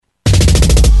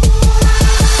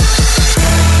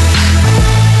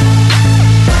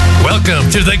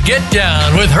Welcome to the Get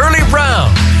Down with Hurlie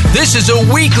Brown. This is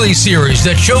a weekly series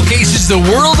that showcases the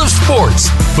world of sports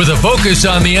with a focus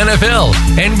on the NFL,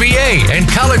 NBA, and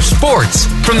college sports.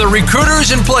 From the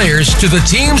recruiters and players to the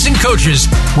teams and coaches,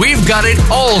 we've got it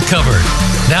all covered.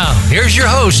 Now, here's your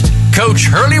host,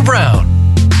 Coach Hurlie Brown.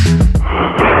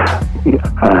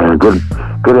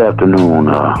 Good afternoon,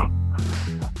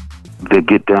 the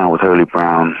Get Down with Hurlie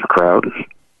Brown crowd.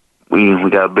 We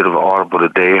got a bit of an audible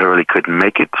today. Hurlie couldn't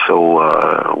make it,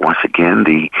 so once again,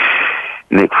 the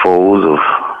Nick Foles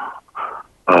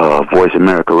of Voice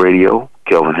America Radio,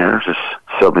 Kelvin Harris, is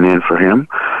subbing in for him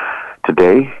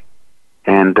today.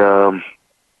 And kind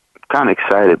of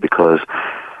excited because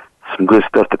some good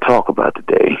stuff to talk about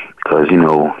today. Because,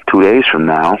 2 days from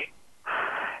now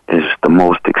is the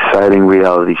most exciting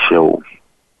reality show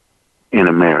in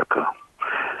America,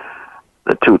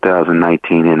 the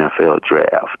 2019 NFL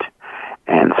Draft.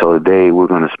 And so today we're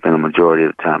going to spend a majority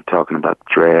of the time talking about the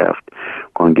draft.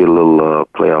 We're going to get a little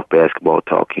playoff basketball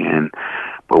talk in.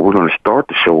 But we're going to start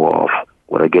the show off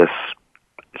with, I guess,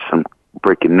 some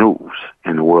breaking news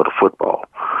in the world of football.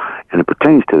 And it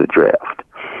pertains to the draft.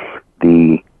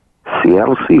 The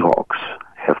Seattle Seahawks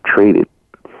have traded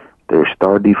their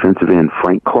star defensive end,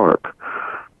 Frank Clark,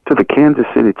 to the Kansas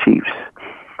City Chiefs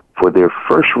for their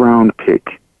first-round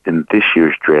pick in this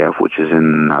year's draft, which is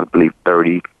in, I believe,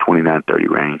 29-30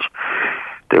 range,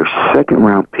 their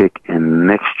second-round pick in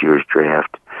next year's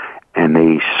draft, and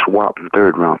they swap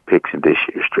third-round picks in this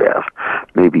year's draft,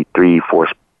 maybe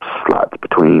 3-4 slots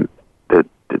between the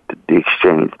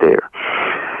exchange there.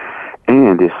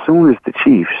 And as soon as the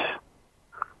Chiefs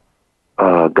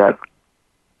got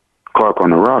Clark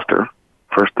on the roster,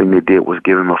 first thing they did was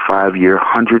give him a 5-year,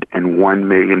 $101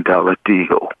 million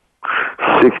deal.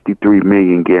 $63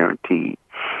 million guaranteed.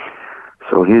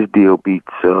 So his deal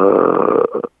beats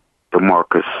DeMarcus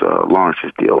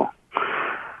Lawrence's deal.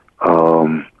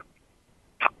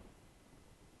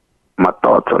 My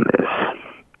thoughts on this.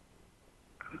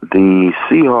 The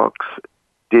Seahawks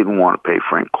didn't want to pay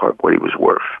Frank Clark what he was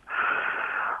worth.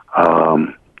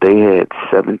 They had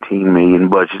 $17 million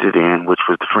budgeted in, which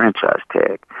was the franchise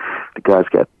tag. The guy's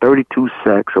got 32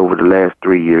 sacks over the last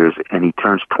 3 years, and he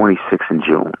turns 26 in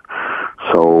June.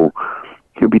 So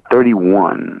he'll be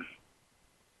 31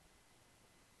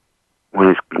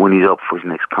 when he's up for his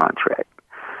next contract.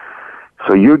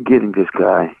 So you're getting this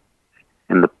guy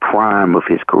in the prime of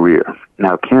his career.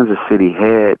 Now, Kansas City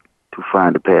had to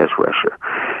find a pass rusher.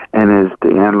 And as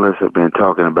the analysts have been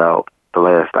talking about the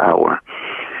last hour,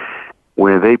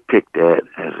 where they picked that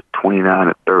as a 29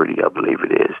 or 30, I believe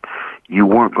it is, you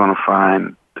weren't going to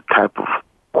find the type of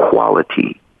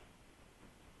quality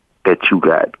that you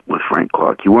got with Frank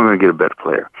Clark. You weren't going to get a better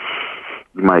player.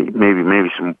 You might,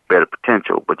 maybe some better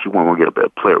potential, but you weren't going to get a better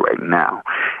player right now.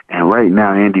 And right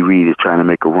now, Andy Reid is trying to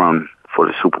make a run for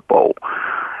the Super Bowl.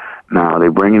 Now,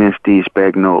 they're bringing in Steve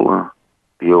Spagnuolo,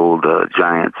 the old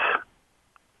Giants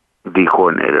D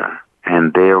coordinator,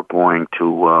 and they're going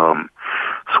to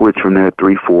switch from their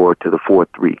 3-4 to the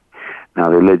 4-3. Now,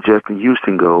 they let Justin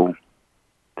Houston go.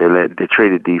 They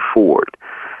traded D Ford.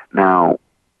 Now,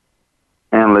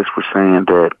 analysts were saying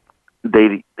that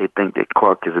they think that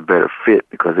Clark is a better fit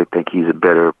because they think he's a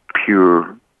better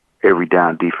pure every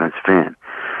down defensive end.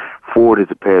 Ford is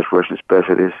a pass rushing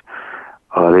specialist.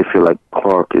 They feel like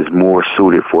Clark is more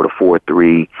suited for the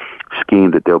 4-3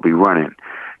 scheme that they'll be running.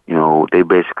 They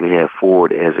basically have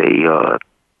Ford as a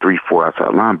 3-4 outside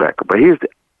linebacker. But here's the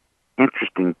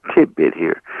interesting tidbit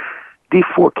here. D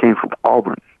Ford came from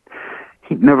Auburn.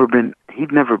 He'd never been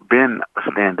a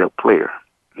stand-up player.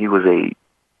 He was a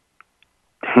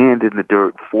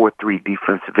hand-in-the-dirt 4-3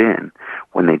 defensive end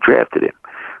when they drafted him.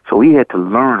 So he had to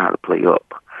learn how to play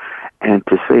up. And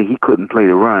to say he couldn't play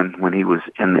the run when he was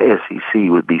in the SEC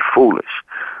would be foolish.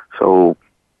 So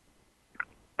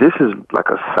this is like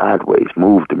a sideways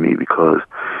move to me because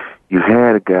you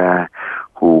had a guy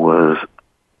who was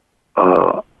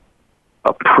a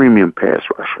premium pass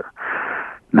rusher.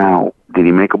 Now, did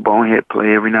he make a bonehead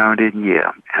play every now and then?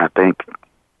 Yeah. And I think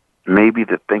maybe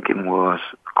the thinking was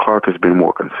Clark has been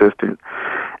more consistent.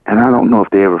 And I don't know if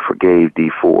they ever forgave D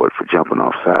Ford for jumping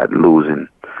offside and losing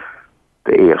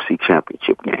the AFC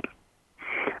Championship game.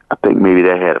 I think maybe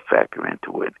that had a factor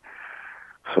into it.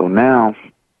 So now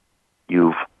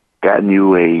you've gotten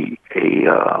you a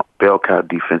bell cow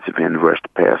defensive end rush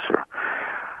passer,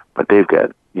 but they've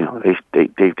got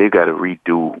they've got to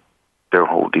redo their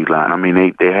whole D line. I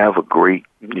mean, they have a great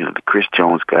the Chris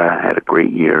Jones guy had a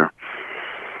great year.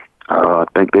 I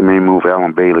think they may move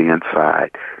Alan Bailey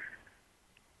inside.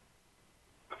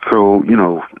 So,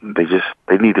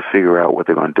 they need to figure out what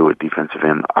they're going to do at defensive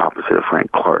end opposite of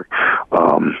Frank Clark.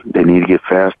 They need to get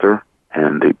faster,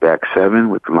 and they back seven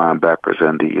with the linebackers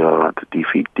and the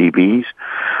defeat DBs.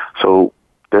 So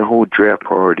their whole draft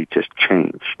priority just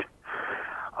changed.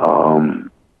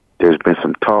 There's been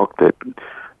some talk that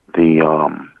the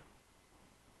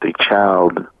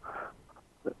child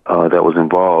that was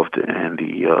involved in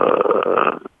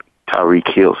the Tyreek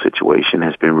Hill situation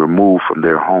has been removed from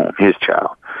their home, his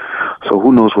child. So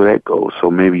who knows where that goes? So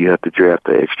maybe you have to draft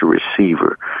an extra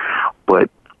receiver. But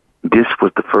this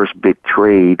was the first big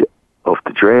trade of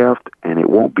the draft, and it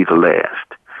won't be the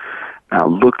last. Now,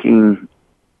 looking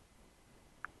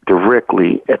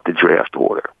directly at the draft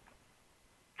order,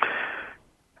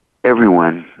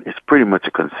 everyone, it's pretty much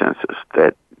a consensus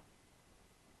that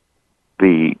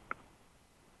the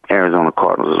Arizona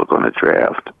Cardinals are going to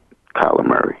draft Kyler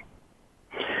Murray.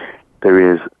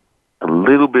 There is a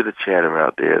little bit of chatter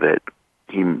out there that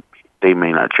they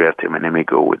may not draft him and they may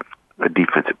go with a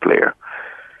defensive player.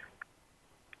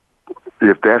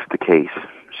 If that's the case,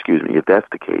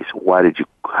 why did you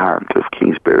hire him, Cliff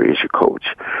Kingsbury, as your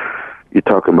coach? You're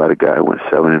talking about a guy who went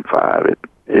 7-5.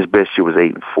 His best year was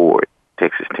 8-4 at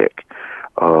Texas Tech.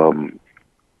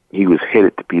 He was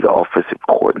headed to be the offensive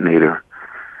coordinator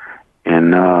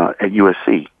at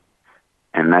USC,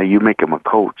 and now you make him a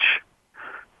coach.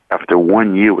 After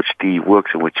 1 year with Steve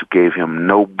Wilkes, in which you gave him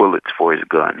no bullets for his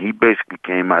gun, he basically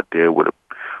came out there with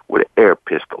an air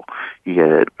pistol. He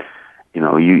had, he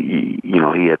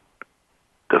had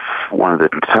one of the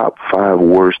top 5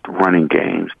 worst running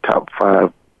games, top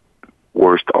 5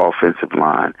 worst offensive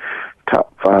line,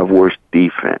 top 5 worst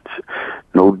defense,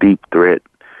 no deep threat.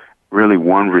 Really,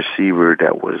 one receiver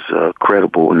that was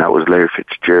credible, and that was Larry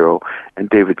Fitzgerald, and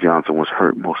David Johnson was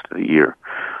hurt most of the year.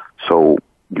 So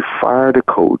you fire the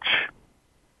coach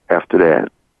after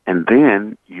that, and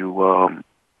then you are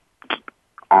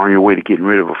on your way to getting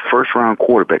rid of a first-round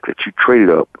quarterback that you traded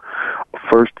up a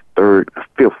first, third,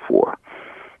 fifth for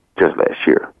just last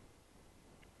year.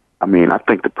 I mean, I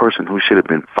think the person who should have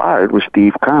been fired was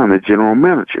Steve Keim, the general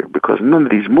manager, because none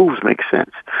of these moves make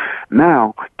sense.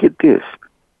 Now, get this.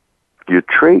 You're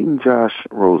trading Josh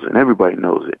Rosen. Everybody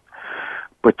knows it.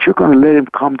 But you're going to let him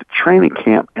come to training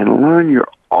camp and learn your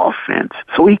offense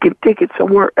so he can take it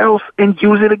somewhere else and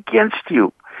use it against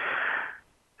you.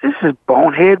 This is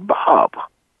bonehead Bob.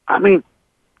 I mean,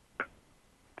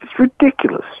 it's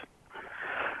ridiculous.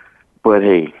 But,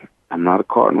 hey, I'm not a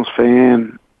Cardinals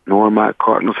fan, nor am I a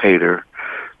Cardinals hater.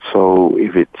 So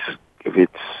if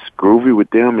it's groovy with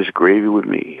them, it's gravy with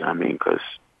me. I mean, because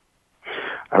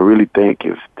I really think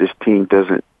if this team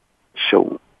doesn't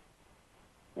show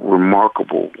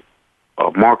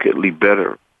markedly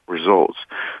better results,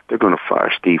 they're going to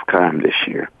fire Steve Keim this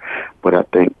year. But I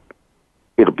think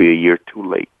it'll be a year too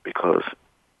late because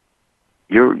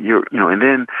and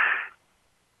then,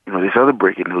 this other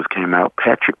breaking news came out.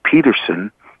 Patrick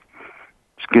Peterson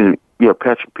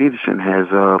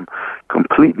has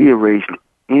completely erased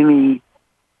any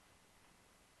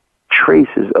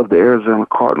traces of the Arizona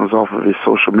Cardinals off of his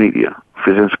social media,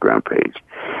 his Instagram page.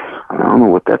 I don't know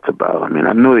what that's about. I mean,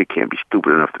 I know they can't be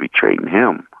stupid enough to be trading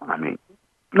him. I mean,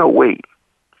 no way.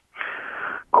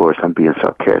 Of course, I'm being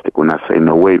sarcastic when I say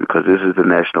no way because this is the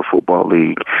National Football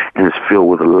League and it's filled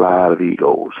with a lot of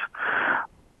egos.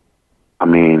 I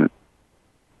mean,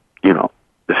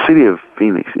 the city of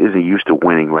Phoenix isn't used to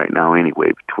winning right now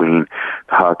anyway, between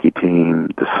the hockey team,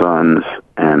 the Suns,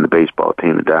 and the baseball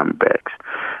team, the Diamondbacks.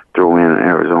 Throw in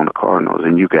Arizona Cardinals,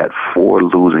 and you got 4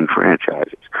 losing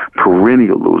franchises,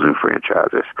 perennial losing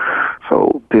franchises.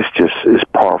 So this just is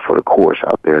par for the course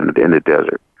out there in the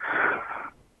desert.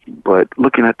 But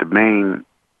looking at the base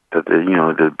of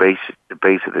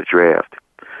the draft,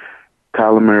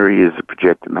 Kyler Murray is the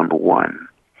projected number 1.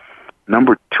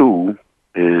 Number 2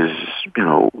 is,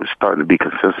 starting to be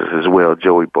consensus as well.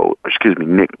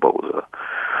 Nick Bosa,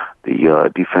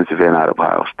 the defensive end out of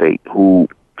Ohio State, who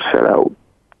set out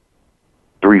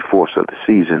 3/4 of the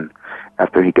season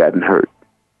after he gotten hurt.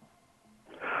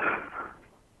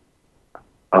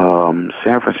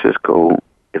 San Francisco,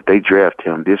 if they draft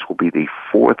him, this will be the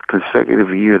 4th consecutive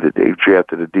year that they've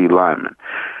drafted a D lineman.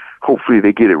 Hopefully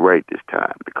they get it right this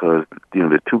time because,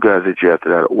 the 2 guys they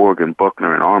drafted out of Oregon,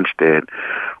 Buckner and Armstead,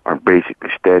 are basically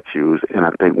statues, and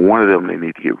I think one of them they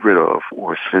need to get rid of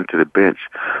or send to the bench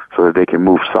so that they can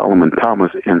move Solomon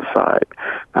Thomas inside.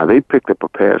 Now, they picked up a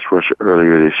pass rusher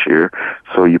earlier this year,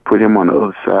 so you put him on the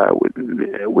other side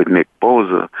with Nick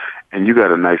Bosa, and you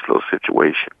got a nice little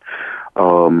situation.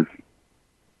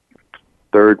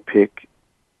 3rd pick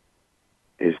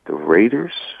is the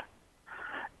Raiders,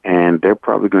 and they're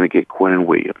probably going to get Quinnen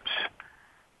Williams.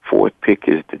 fourth pick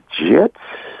is the Jets.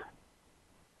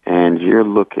 And you're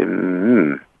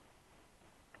looking,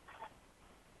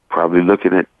 probably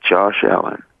looking at Josh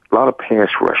Allen. A lot of pass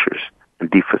rushers and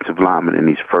defensive linemen in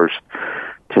these first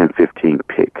 10, 15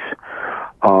 picks.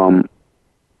 We're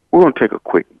going to take a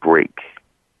quick break.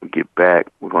 We'll get back.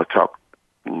 We're going to talk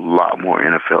a lot more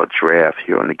NFL draft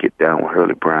here on the Get Down with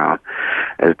Hurlie Brown,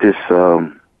 as this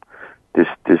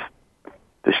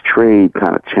trade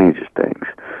kind of changes things.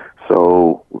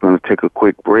 So we're going to take a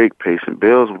quick break, pay some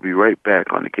bills. We'll be right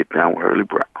back on the Get Down with Hurlie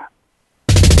Brown.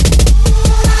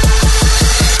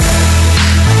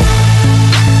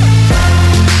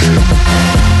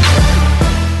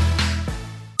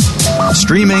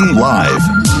 Streaming live,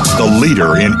 the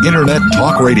leader in Internet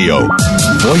talk radio,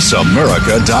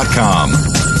 VoiceAmerica.com.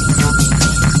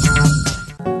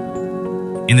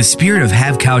 In the spirit of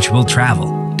Have Couch Will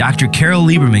Travel, Dr. Carol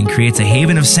Lieberman creates a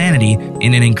haven of sanity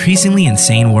in an increasingly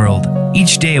insane world.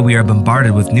 Each day we are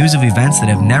bombarded with news of events that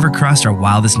have never crossed our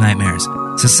wildest nightmares.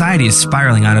 Society is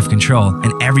spiraling out of control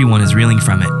and everyone is reeling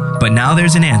from it. But now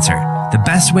there's an answer. The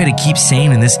best way to keep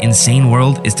sane in this insane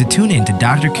world is to tune in to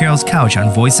Dr. Carol's Couch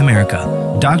on Voice America.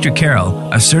 Dr.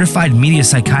 Carol, a certified media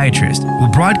psychiatrist, will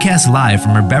broadcast live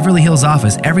from her Beverly Hills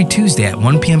office every Tuesday at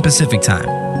 1 p.m. Pacific Time.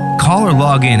 Call or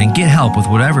log in and get help with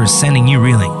whatever is sending you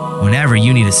reeling, whenever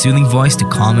you need a soothing voice to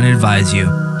calm and advise you.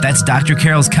 That's Dr.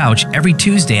 Carol's Couch every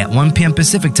Tuesday at 1 p.m.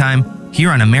 Pacific Time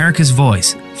here on America's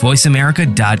Voice,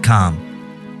 VoiceAmerica.com.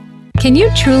 Can you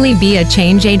truly be a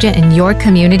change agent in your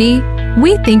community?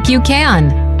 We think you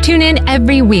can. Tune in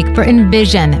every week for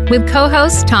Envision with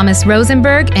co-hosts Thomas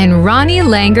Rosenberg and Ronnie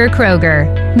Langer Kroger.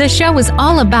 The show is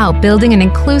all about building an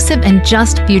inclusive and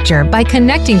just future by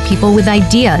connecting people with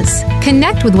ideas.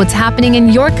 Connect with what's happening in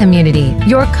your community,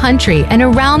 your country, and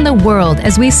around the world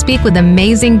as we speak with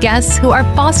amazing guests who are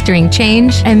fostering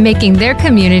change and making their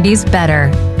communities better.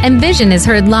 Envision is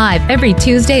heard live every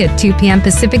Tuesday at 2 p.m.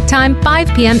 Pacific Time,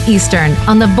 5 p.m. Eastern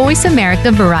on the Voice America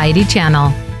Variety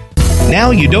Channel.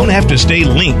 Now you don't have to stay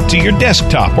linked to your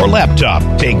desktop or laptop.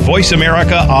 Take Voice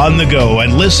America on the go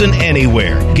and listen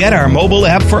anywhere. Get our mobile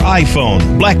app for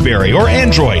iPhone, BlackBerry, or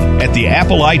Android at the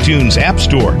Apple iTunes App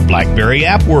Store, BlackBerry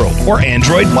App World, or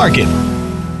Android Market.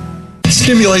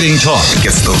 Stimulating talk. It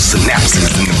gets those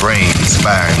synapses in the brain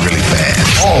firing really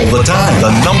fast. All the time.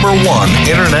 The number one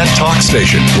Internet talk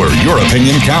station where your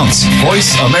opinion counts.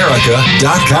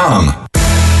 VoiceAmerica.com.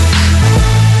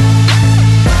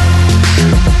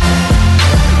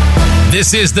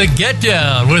 This is the Get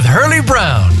Down with Hurlie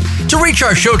Brown. To reach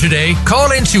our show today,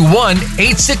 call into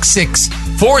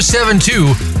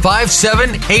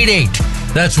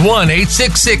 1-866-472-5788. That's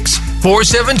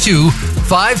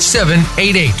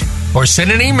 1-866-472-5788. Or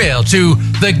send an email to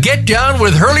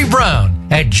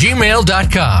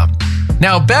thegetdownwithhurliebrown@gmail.com.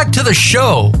 Now back to the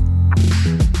show.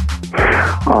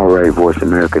 All right, Voice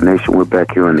America Nation, we're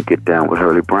back here on the Get Down with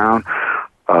Hurlie Brown.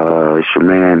 It's your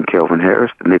man, Kelvin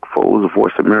Harris, the Nick Foles of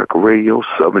Voice America Radio,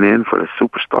 subbing in for the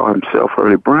superstar himself,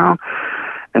 Hurlie Brown.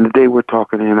 And today we're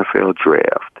talking the NFL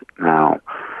draft. Now,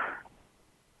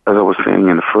 as I was saying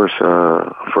in the first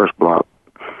block,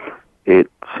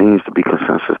 it seems to be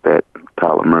consensus that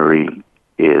Kyler Murray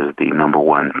is the number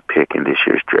one pick in this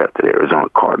year's draft of the Arizona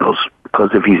Cardinals.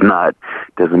 Because if he's not,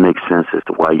 it doesn't make sense as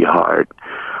to why you hired,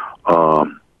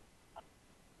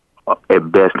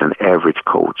 at best, an average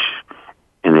coach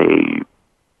in a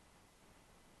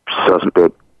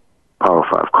suspect Power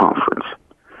 5 conference.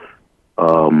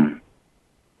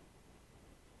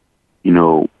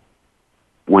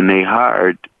 When they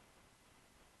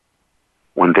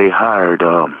hired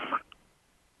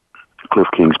Cliff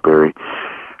Kingsbury,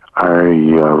 I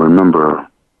remember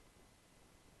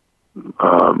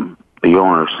the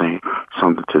owner saying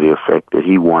something to the effect that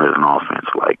he wanted an offense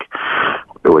like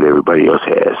what everybody else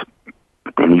has.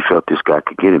 And he felt this guy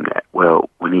could get him that. Well,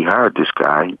 when he hired this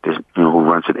guy, who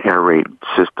runs an air raid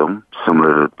system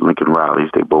similar to Lincoln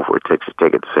Riley's, they both were at Texas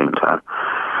Tech at the same time.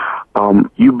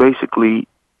 You basically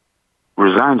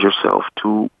resigned yourself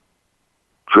to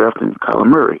drafting Kyler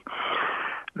Murray.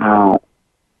 Now,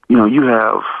 you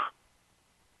have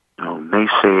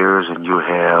naysayers and you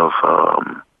have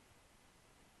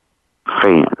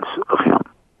fans of him.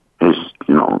 There's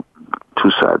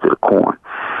two sides of the coin.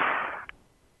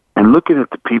 And looking at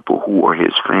the people who are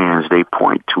his fans, they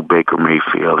point to Baker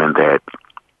Mayfield and that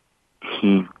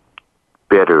he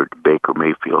bettered Baker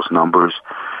Mayfield's numbers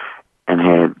and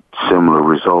had similar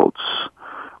results,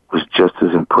 was just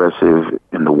as impressive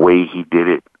in the way he did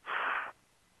it.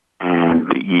 And,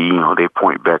 they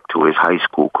point back to his high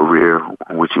school career,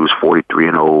 in which he was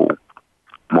 43-0,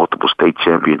 multiple state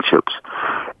championships.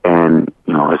 And,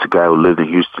 as a guy who lived in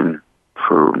Houston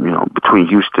for, between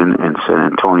Houston and San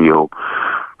Antonio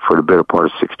for the better part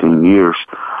of 16 years.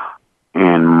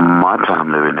 And my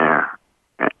time living there,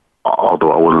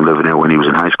 although I wasn't living there when he was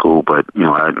in high school, but,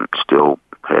 I still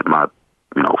had my,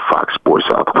 Fox Sports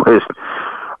Southwest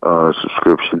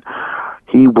subscription.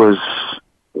 He was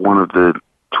one of the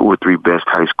 2 or 3 best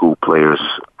high school players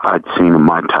I'd seen in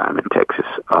my time in Texas.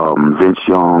 Vince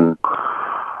Young,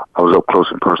 I was up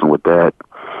close and personal with that.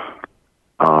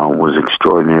 Was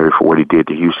extraordinary for what he did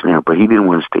to Houston there, but he didn't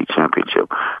win a state championship.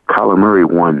 Kyler Murray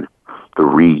won the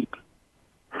Reed.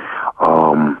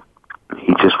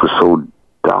 He just was so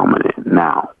dominant.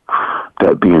 Now,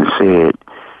 that being said,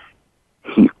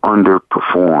 he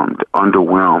underwhelmed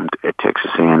at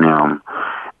Texas A&M,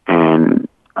 and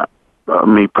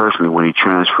me personally, when he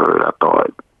transferred, I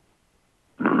thought,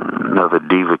 another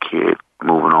diva kid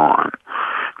moving on.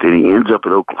 Then he ends up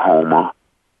at Oklahoma,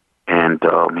 and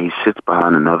he sits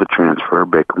behind another transfer,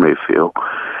 Baker Mayfield.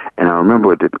 And I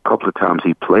remember that a couple of times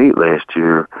he played last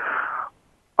year,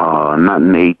 not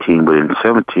in 18, but in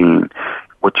 17,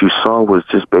 what you saw was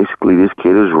just basically this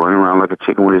kid was running around like a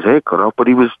chicken with his head cut off, but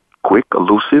he was quick,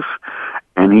 elusive,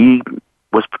 and he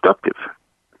was productive.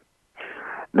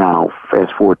 Now,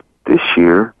 fast forward this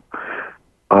year,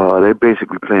 they're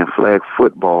basically playing flag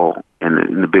football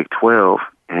in the Big 12,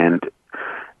 and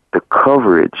the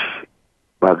coverage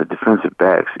by the defensive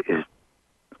backs is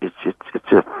it's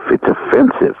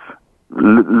offensive,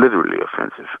 literally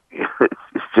offensive.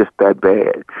 It's just that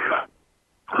bad.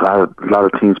 A lot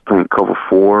of teams playing cover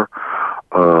 4,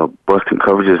 busting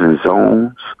coverages in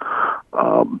zones,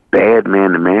 bad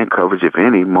man-to-man coverage, if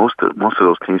any. Most of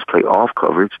those teams play off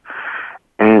coverage,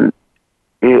 and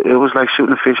it was like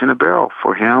shooting a fish in a barrel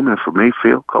for him and for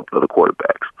Mayfield, a couple other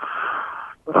quarterbacks.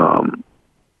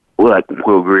 Like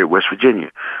Will Greer at West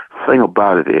Virginia. The thing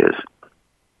about it is,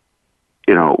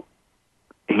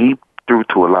 he threw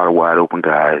to a lot of wide open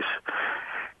guys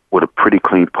with a pretty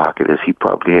clean pocket, as he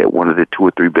probably had one of the 2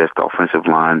 or 3 best offensive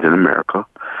lines in America,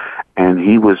 and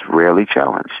he was rarely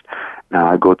challenged. Now,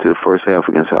 I go to the first half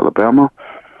against Alabama.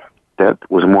 That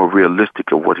was more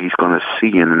realistic of what he's going to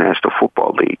see in the National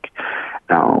Football League.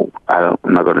 Now, I'm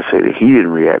not going to say that he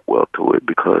didn't react well to it,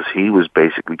 because he was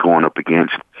basically going up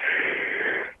against,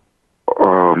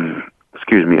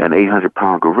 an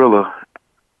 800-pound gorilla,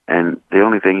 and the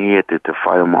only thing he had to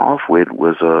fight him off with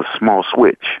was a small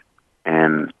switch,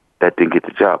 and that didn't get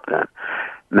the job done.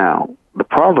 Now, the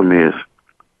problem is,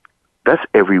 that's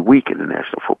every week in the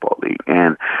National Football League,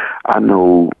 and I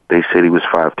know they said he was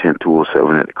 5'10",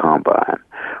 207 at the Combine.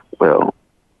 Well,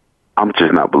 I'm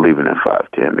just not believing in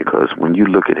 5'10", because when you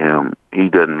look at him, he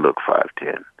doesn't look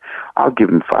 5'10". I'll give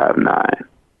him 5'9",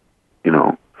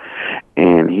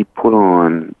 and he put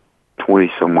on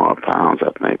 20-some-odd pounds, I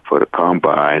think, for the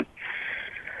Combine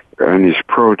in his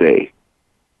pro day.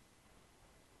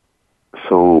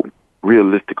 So,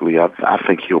 realistically, I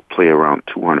think he'll play around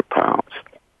 200 pounds.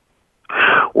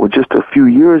 Well, just a few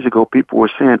years ago, people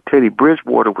were saying Teddy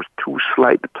Bridgewater was too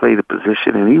slight to play the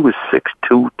position, and he was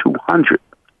 6'2", 200.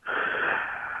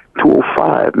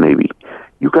 205, maybe.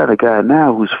 You got a guy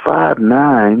now who's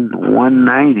 5'9",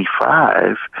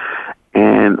 195,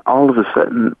 and all of a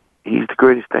sudden, he's the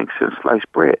greatest thing since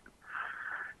sliced bread.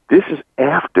 This is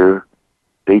after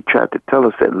they tried to tell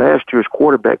us that last year's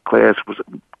quarterback class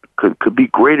could be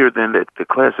greater than the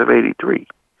class of 83.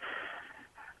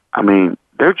 I mean,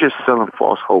 they're just selling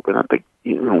false hope, and I think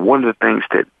one of the things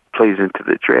that plays into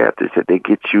the draft is that they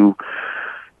get you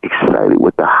excited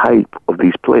with the hype of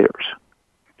these players.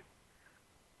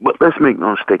 But let's make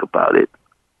no mistake about it.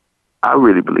 I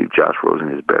really believe Josh Rosen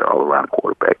is a better all-around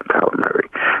quarterback than Kyler Murray.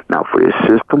 Now, for this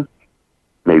system,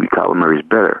 maybe Kyler Murray's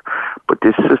better. But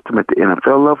this system at the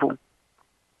NFL level,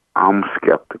 I'm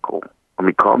skeptical. I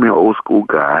mean, call me an old-school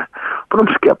guy, but I'm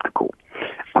skeptical.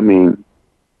 I mean,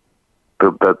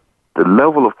 the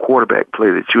level of quarterback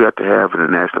play that you have to have in the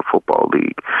National Football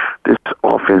League, this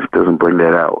offense doesn't bring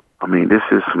that out. I mean, this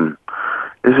is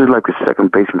like the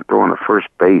second baseman throwing to first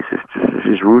base. It's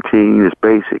just routine. It's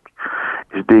basic.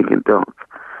 It's dink and dunk.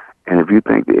 And if you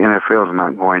think the NFL is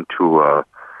not going to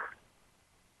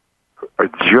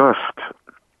adjust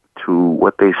to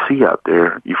what they see out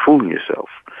there, you're fooling yourself.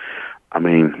 I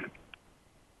mean,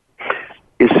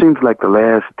 it seems like the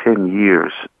last 10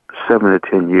 years, 7 to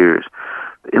 10 years,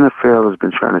 the NFL has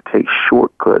been trying to take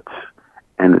shortcuts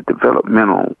and the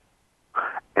developmental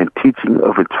and teaching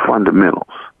of its fundamentals.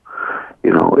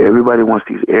 Everybody wants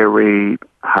these air raid,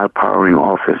 high-powering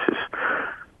offenses.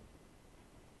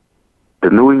 The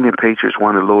New England Patriots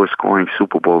won the lowest scoring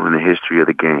Super Bowl in the history of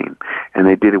the game, and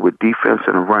they did it with defense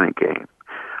and a running game.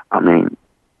 I mean,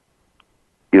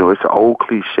 it's an old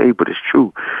cliche, but it's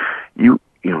true.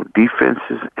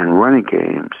 defenses and running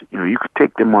games, you could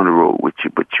take them on the road with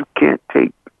you, but you can't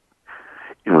take,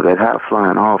 that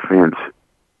high-flying offense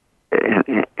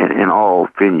in all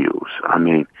venues. I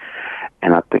mean,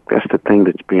 and I think that's the thing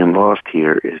that's being lost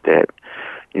here is that,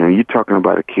 you're talking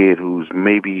about a kid who's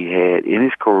maybe had, in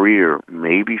his career,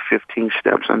 maybe 15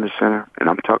 steps under center, and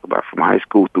I'm talking about from high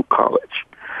school through college.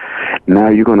 Now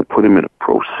you're going to put him in a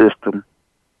pro system.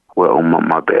 Well,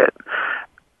 my bad.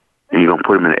 You're going to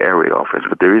put him in an area offense,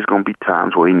 but there is going to be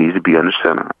times where he needs to be under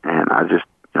center, and I just,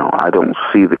 I don't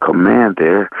see the command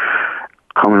there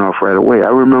coming off right away. I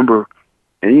remember,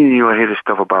 and I hear this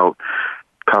stuff about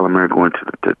Kyler Murray going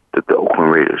to the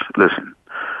Oakland Raiders. Listen,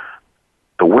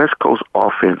 the West Coast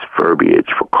offense verbiage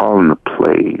for calling the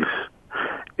plays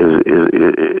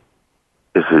is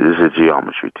a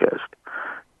geometry test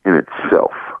in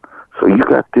itself. So you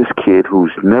got this kid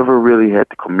who's never really had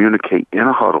to communicate in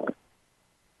a huddle.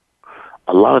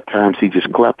 A lot of times he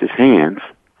just clapped his hands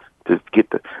to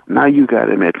get the. Now you got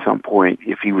him at some point.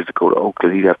 If he was to go to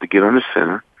Oakland, he'd have to get under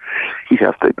center. He'd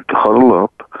have to huddle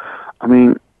up. I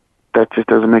mean, that just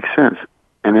doesn't make sense.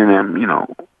 And then,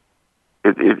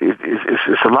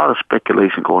 it's a lot of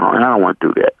speculation going on, and I don't want to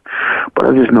do that. But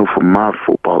I just know from my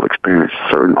football experience,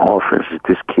 certain offenses,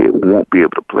 this kid won't be able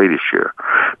to play this year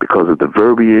because of the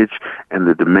verbiage and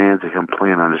the demands of him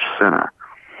playing under center.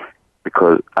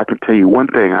 Because I can tell you one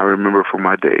thing I remember from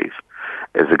my days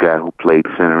as a guy who played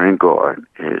center and guard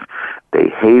is they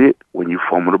hate it when you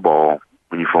fumble the ball,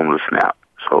 when you fumble the snap.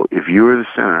 So if you're the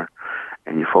center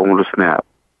and you fumble the snap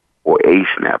or a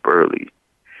snap early,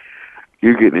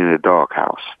 you're getting in a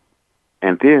doghouse.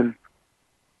 And then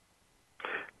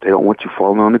they don't want you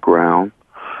falling on the ground.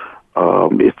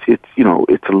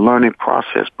 It's a learning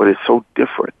process, but it's so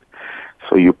different.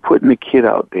 So you're putting the kid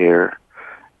out there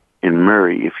in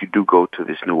Murray, if you do go to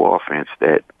this new offense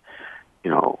that,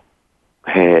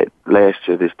 had last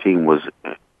year, this team was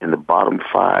in the bottom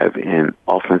 5 in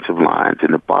offensive lines,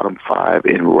 in the bottom 5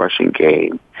 in rushing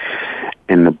game,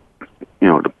 in the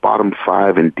bottom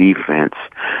 5 in defense.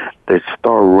 Their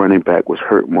star running back was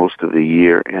hurt most of the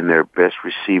year, and their best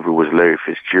receiver was Larry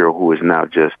Fitzgerald, who is now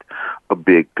just a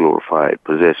big glorified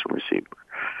possession receiver.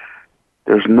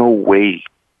 There's no way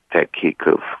that kid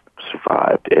could have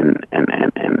survived and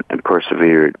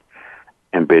persevered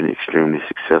and been extremely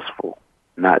successful.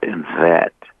 Not in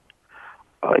that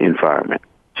environment.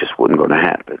 Just wasn't going to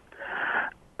happen.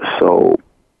 So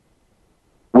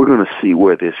we're going to see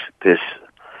where this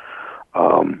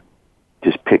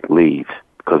pick leads,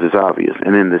 because it's obvious.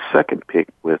 And then the second pick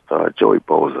with Joey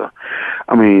Bosa,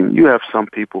 I mean, you have some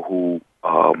people who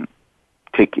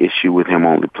take issue with him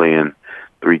only playing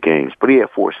 3 games, but he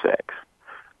had 4 sacks.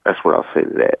 That's what I'll say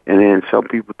to that. And then some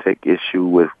people take issue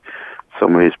with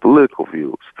some of his political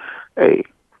views. Hey,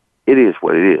 it is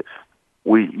what it is.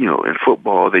 In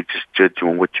football, they just judge you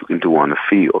on what you can do on the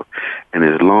field. And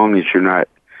as long as you're not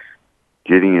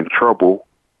getting in trouble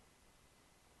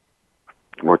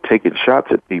or taking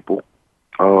shots at people,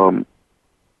 they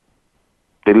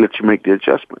let you make the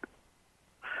adjustment.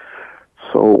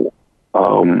 So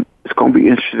it's going to be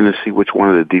interesting to see which one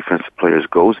of the defensive players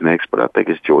goes next, but I think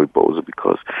it's Joey Bosa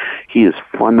because he is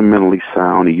fundamentally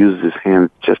sound. He uses his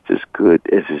hands just as good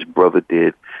as his brother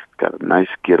did. He's got a nice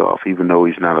get-off, even though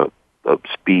he's not a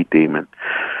speed demon.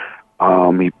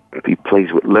 He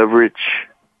plays with leverage.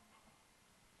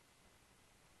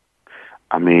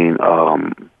 I mean,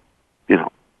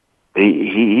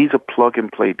 he's a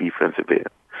plug-and-play defensive end.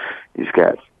 He's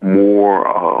got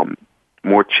more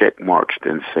check marks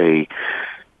than, say,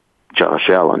 Josh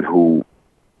Allen, who,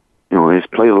 has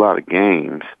played a lot of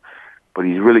games, but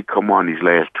he's really come on these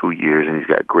last 2 years, and he's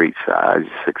got great size,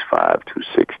 6'5",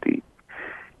 260.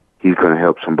 He's going to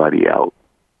help somebody out.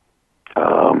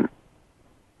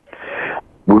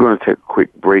 We're going to take a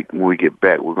quick break. When we get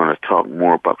back, we're going to talk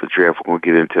more about the draft. We're going to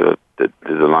get into the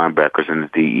linebackers and the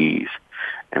DEs,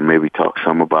 and maybe talk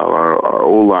some about our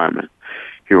old linemen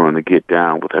here on the Get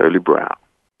Down with Hurlie Brown.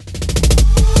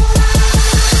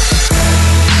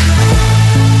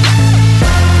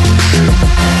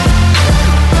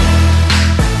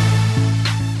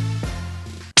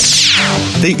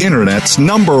 The Internet's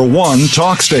 #1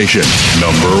 talk station.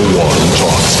 #1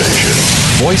 talk station.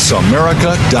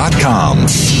 VoiceAmerica.com.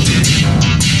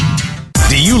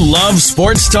 Do you love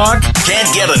sports talk?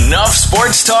 Can't get enough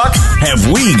sports talk? Have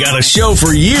we got a show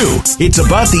for you? It's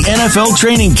about the NFL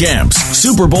training camps,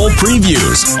 Super Bowl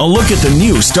previews, a look at the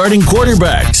new starting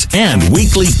quarterbacks, and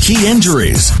weekly key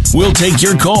injuries. We'll take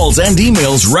your calls and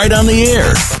emails right on the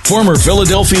air. Former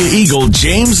Philadelphia Eagle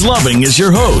James Loving is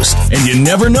your host, and you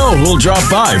never know who'll drop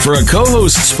by for a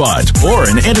co-host spot or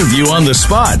an interview on the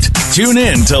spot. Tune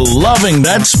in to Loving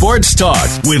That Sports Talk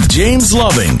with James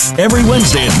Loving every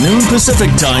Wednesday at noon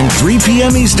Pacific Time, 3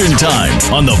 p.m. Eastern Time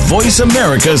on the Voice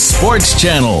America Sports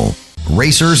Channel.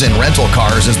 Racers and Rental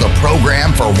Cars is the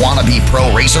program for wannabe pro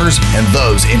racers and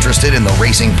those interested in the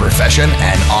racing profession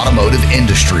and automotive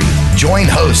industry. Join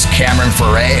hosts Cameron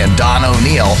Foray and Don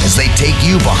O'Neill as they take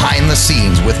you behind the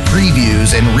scenes with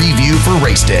previews and review for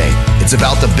race day. It's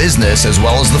about the business as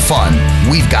well as the fun.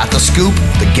 We've got the scoop,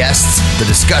 the guests, the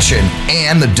discussion,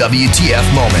 and the WTF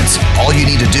moments. All you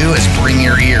need to do is bring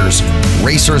your ears.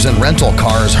 Racers and Rental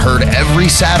Cars heard every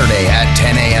Saturday at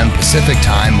 10 a.m. Pacific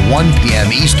Time, 1 p.m.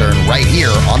 Eastern, right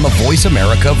here on the Voice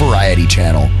America Variety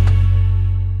Channel.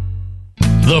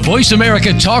 The Voice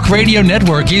America Talk Radio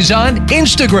Network is on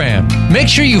Instagram. Make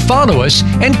sure you follow us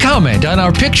and comment on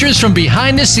our pictures from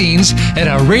behind the scenes at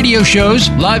our radio shows,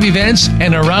 live events,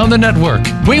 and around the network.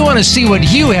 We want to see what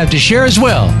you have to share as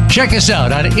well. Check us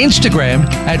out on Instagram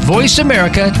at Voice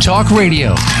America Talk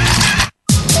Radio.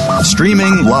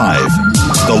 Streaming live,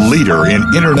 the leader in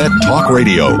Internet Talk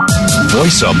Radio,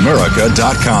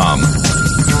 voiceamerica.com.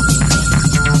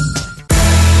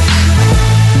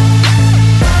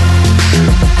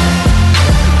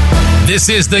 This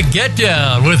is The Get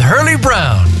Down with Hurlie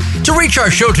Brown. To reach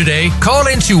our show today, call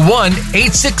into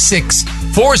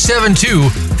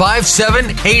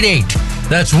 1-866-472-5788.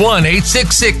 That's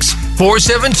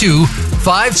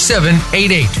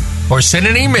 1-866-472-5788. Or send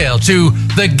an email to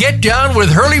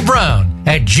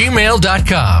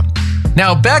thegetdownwithhurliebrown@gmail.com.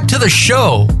 Now back to the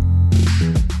show.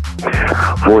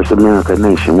 Voice America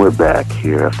Nation, we're back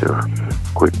here after a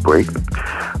quick break.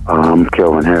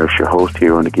 Kelvin Harris, your host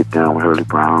here on the Get Down with Hurlie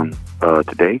Brown.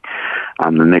 Today,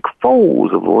 I'm the Nick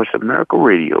Foles of Voice America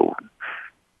Radio.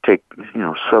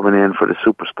 Subbing in for the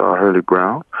superstar Hurlie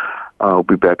Brown. I'll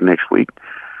be back next week.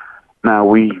 Now,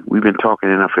 we've been talking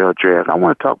NFL draft. I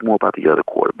want to talk more about the other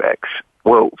quarterbacks.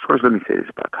 Well, first let me say this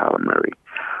about Kyler Murray.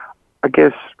 I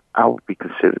guess I would be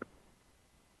considered,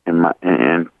 and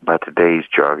by today's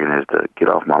jargon, as the get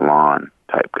off my lawn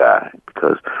type guy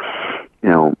because,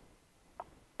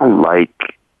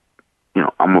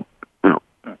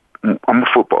 I'm a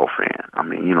football fan. I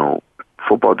mean,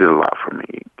 football did a lot for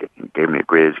me. It gave me a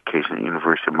great education at the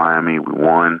University of Miami. We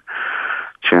won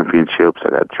championships. I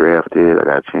got drafted. I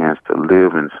got a chance to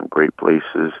live in some great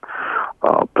places,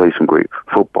 play some great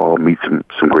football, meet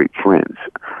some great friends.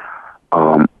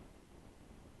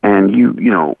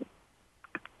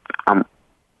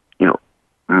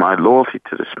 My loyalty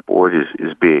to the sport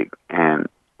is big. And,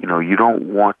 you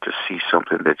don't want to see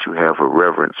something that you have a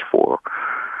reverence for,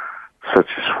 such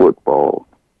as football,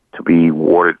 to be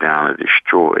watered down or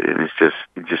destroyed. And it just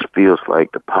feels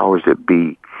like the powers that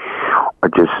be are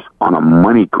just on a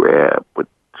money grab with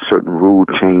certain rule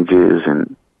changes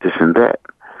and this and that.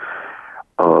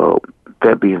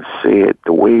 That being said,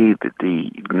 the way that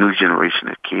the new generation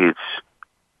of kids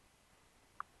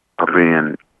are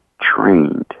being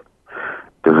trained,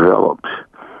 developed,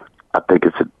 I think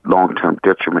it's a long-term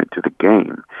detriment to the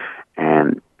game.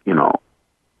 And,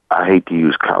 I hate to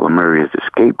use Kyler Murray as a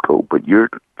scapegoat, but you're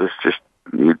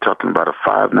talking about a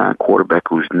 5'9" quarterback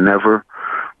who's never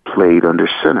played under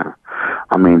center.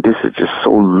 I mean, this is just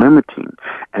so limiting.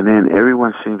 And then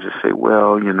everyone seems to say,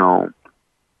 well,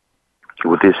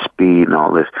 with his speed and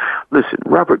all this. Listen,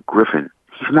 Robert Griffin,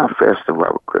 he's not faster than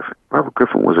Robert Griffin. Robert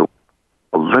Griffin was an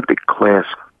Olympic-class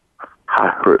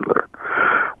high hurdler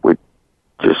with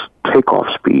just takeoff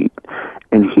speed,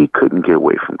 and he couldn't get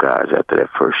away from guys after that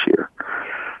first year.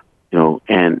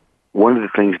 And one of the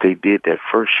things they did that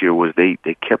first year was they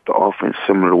kept the offense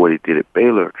similar to what he did at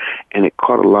Baylor, and it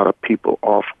caught a lot of people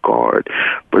off guard.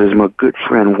 But as my good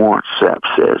friend Warren Sapp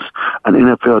says, an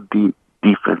NFL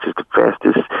defense is the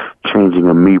fastest changing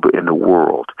amoeba in the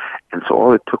world. And so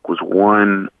all it took was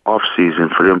one off season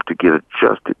for them to get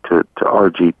adjusted to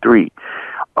RG3.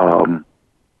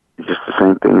 Just the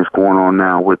same thing is going on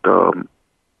now with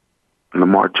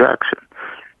Lamar Jackson.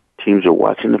 Teams are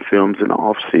watching the films in the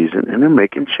off season and they're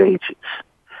making changes.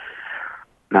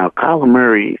 Now, Kyler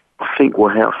Murray, I think, will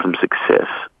have some success.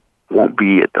 Won't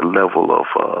be at the level of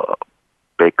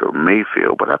Baker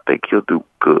Mayfield, but I think he'll do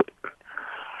good.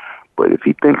 But if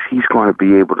he thinks he's going to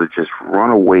be able to just run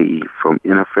away from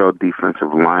NFL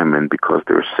defensive linemen because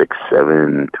they're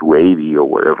 6'7", 280 or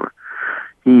whatever,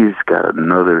 he's got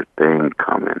another thing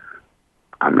coming.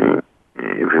 I mean,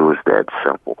 if it was that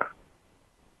simple.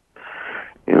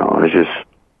 It's just,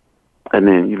 and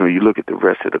then, you look at the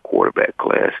rest of the quarterback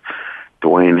class.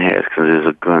 Dwayne Haskins is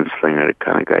a gunslinger, the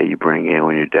kind of guy you bring in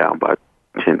when you're down by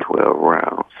 10, 12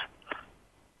 rounds.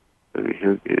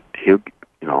 He'll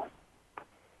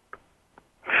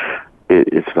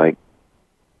it's like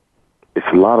it's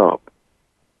a lot of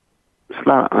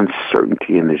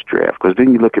uncertainty in this draft, because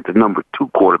then you look at the number 2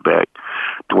 quarterback,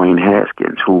 Dwayne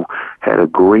Haskins, who had a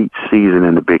great season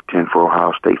in the Big Ten for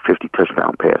Ohio State, 50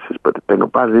 touchdown passes. But the thing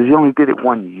about it is he only did it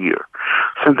 1 year.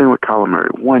 Same thing with Kyler Murray,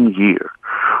 1 year.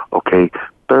 Okay,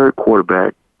 3rd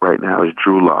quarterback right now is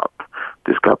Drew Lock.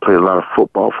 This guy played a lot of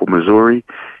football for Missouri.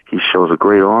 He shows a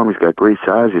great arm. He's got great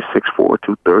size. He's 6'4",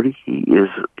 230. He is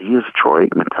a Troy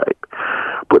Aikman type.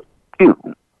 But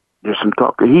there's some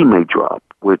talk that he may drop,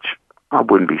 which I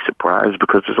wouldn't be surprised,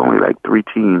 because there's only like 3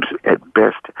 teams at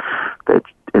best that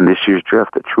in this year's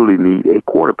draft that truly need a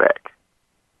quarterback.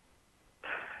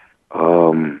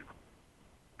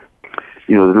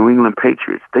 The New England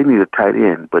Patriots, they need a tight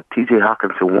end, but T.J.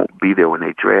 Hawkinson won't be there when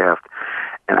they draft.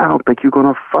 And I don't think you're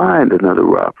going to find another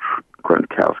Rob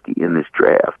Gronkowski in this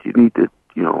draft. You need to,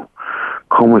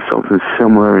 come with something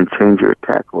similar and change your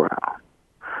attack around.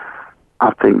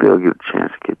 I think they'll get a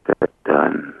chance to get that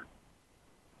done.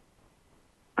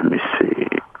 Let me see.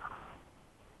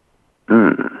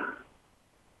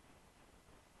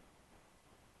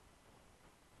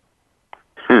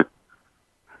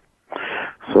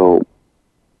 So,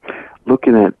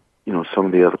 looking at, some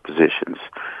of the other positions,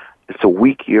 it's a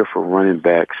weak year for running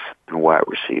backs and wide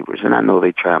receivers. And I know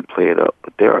they try and play it up,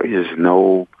 but there is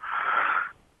no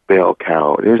bell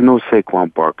cow. There's no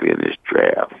Saquon Barkley in this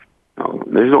draft. No,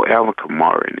 there's no Alvin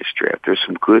Kamara in this draft. There's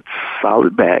some good,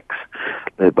 solid backs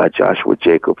led by Joshua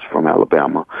Jacobs from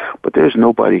Alabama, but there's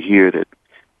nobody here that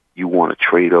you want to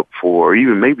trade up for,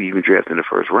 or maybe even draft in the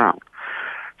first round.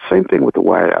 Same thing with the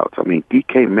wideouts. I mean,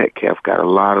 DK Metcalf got a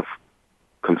lot of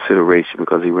consideration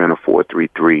because he ran a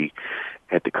 4.33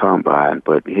 at the combine,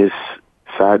 but his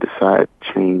side-to-side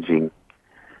changing,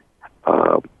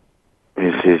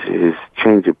 his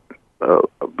change of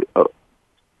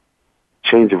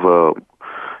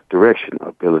direction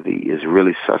ability is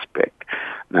really suspect.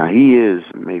 Now, he is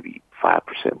maybe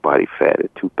 5% body fat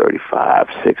at 235,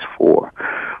 6'4",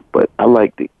 but I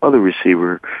like the other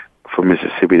receiver from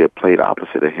Mississippi that played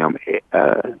opposite of him,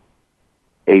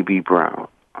 A.J. Brown,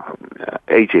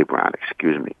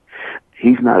 excuse me.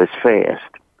 He's not as fast,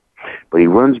 but he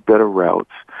runs better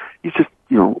routes. He's just,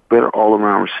 better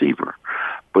all-around receiver.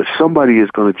 But somebody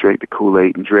is going to drink the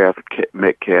Kool-Aid and draft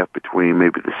Metcalf between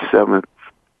maybe the 7th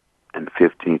and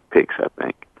 15th picks, I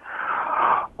think.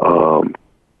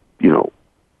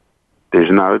 There's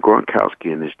not a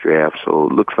Gronkowski in this draft, so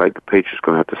it looks like the Patriots are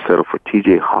going to have to settle for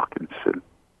T.J. Hawkinson,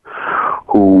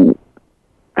 who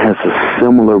has a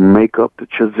similar makeup to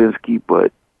Chazinski,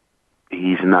 but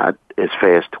he's not as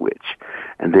fast twitch.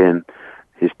 And then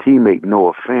his teammate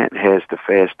Noah Fant has the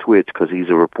fast twitch because he's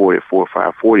a reported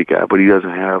 4.5 40 guy, but he doesn't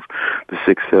have the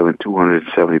 6'7",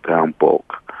 270-pound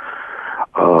bulk.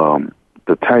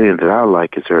 The tight end that I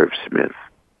like is Irv Smith.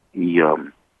 He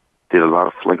did a lot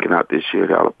of flanking out this year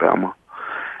at Alabama,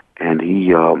 and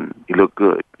he looked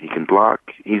good. He can block.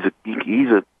 He's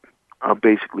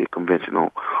basically a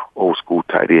conventional old school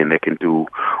tight end that can do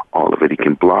all of it. He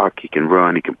can block, he can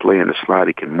run, he can play in the slot,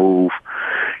 he can move.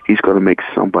 He's going to make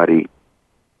somebody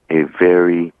a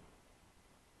very,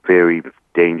 very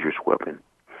dangerous weapon.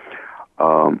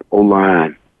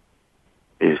 O-line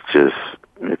is just,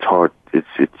 it's hard.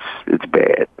 It's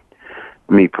bad.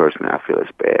 Me personally, I feel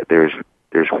it's bad.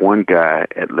 There's one guy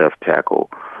at left tackle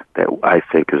that I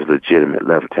think is a legitimate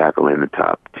left tackle in the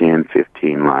top 10,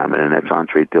 15 linemen, and that's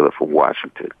Andre Dillard from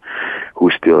Washington, who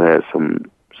still has some,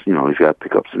 he's got to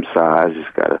pick up some size. He's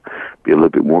got to be a little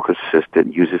bit more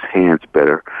consistent, use his hands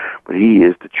better. But he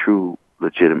is the true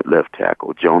legitimate left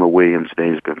tackle. Jonah Williams'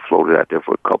 name has been floated out there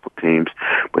for a couple teams,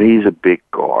 but he's a big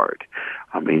guard.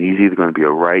 I mean, he's either going to be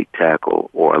a right tackle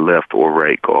or a left or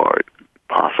right guard,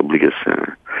 possibly a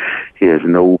center. He has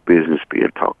no business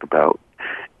being talked about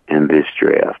in this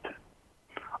draft.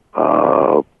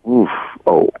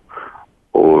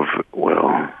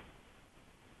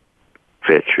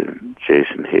 Veteran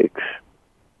Jason Hicks.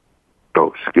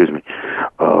 Oh, excuse me.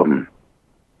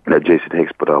 Not Jason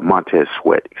Hicks, but Montez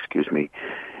Sweat,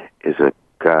 is a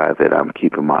guy that I'm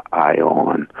keeping my eye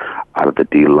on out of the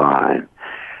D-line.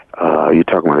 You're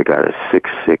talking about a guy that's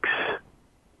 6'6",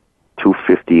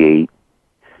 258,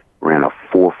 ran a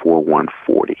 4.41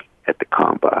 40 at the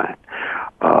combine.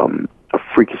 A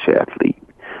freakish athlete.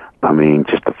 I mean,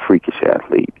 just a freakish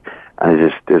athlete.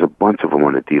 There's a bunch of them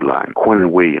on the D-line.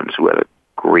 Quentin Williams, who had a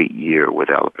great year with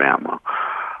Alabama.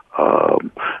 A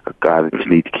guy that you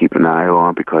need to keep an eye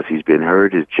on because he's been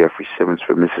hurt is Jeffrey Simmons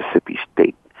from Mississippi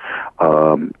State.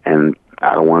 And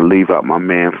I don't want to leave out my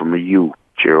man from the U,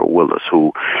 Gerald Willis,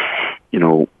 who,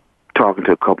 talking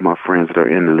to a couple of my friends that are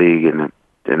in the league and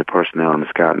the personnel and the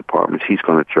scouting departments, he's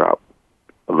going to drop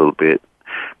a little bit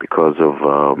because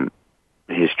of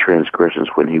his transgressions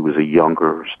when he was a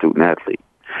younger student athlete.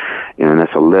 And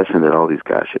that's a lesson that all these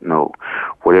guys should know.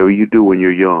 Whatever you do when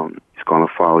you're young, it's going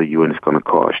to follow you and it's going to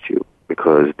cost you.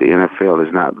 Because the NFL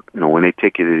is not, when they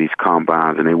take you to these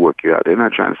combines and they work you out, they're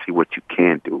not trying to see what you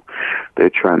can do. They're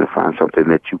trying to find something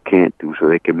that you can't do so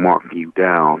they can mark you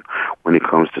down when it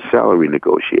comes to salary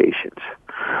negotiations.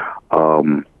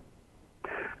 Linebacker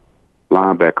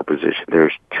position,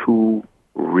 there's two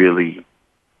really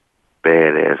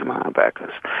badass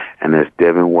linebackers. And that's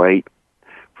Devin White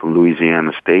from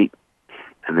Louisiana State.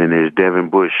 And then there's Devin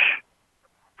Bush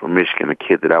from Michigan, a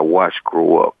kid that I watched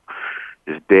grow up.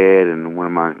 His dad and one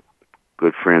of my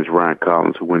good friends, Ryan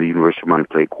Collins, who went to the University of Miami,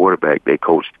 played quarterback. They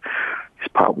coached his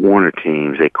Pop Warner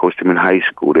teams. They coached him in high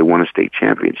school. They won a state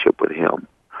championship with him.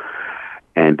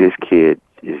 And this kid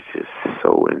is just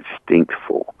so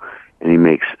instinctful, and he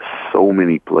makes so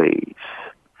many plays.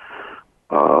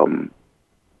 I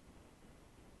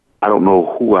don't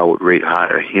know who I would rate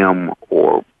higher, him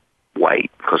or White,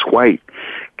 because White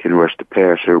can rush the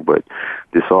passer, but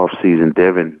this offseason,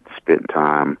 Devin spent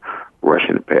time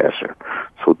rushing the passer.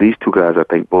 So these two guys, I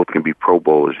think, both can be Pro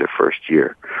Bowlers their first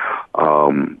year.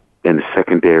 In the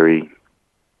secondary,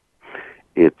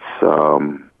 it's,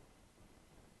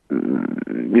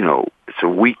 it's a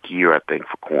weak year, I think,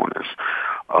 for corners.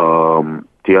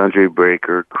 DeAndre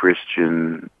Baker,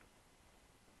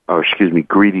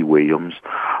 Greedy Williams,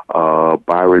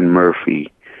 Byron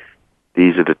Murphy.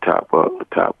 These are the top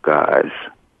guys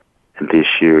in this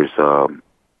year's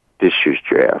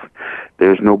draft.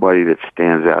 There's nobody that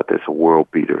stands out that's a world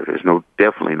beater. There's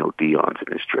definitely no Deons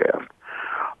in this draft.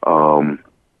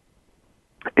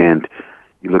 And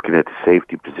you're looking at the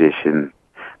safety position.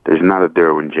 There's not a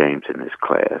Derwin James in this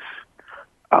class.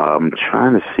 I'm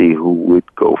trying to see who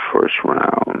would go first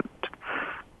round.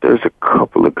 There's a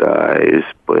couple of guys,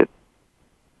 but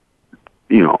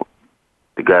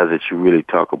the guys that you really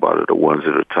talk about are the ones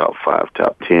that are top 5,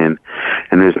 top 10,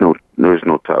 and there's no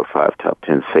top 5, top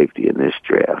 10 safety in this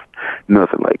draft.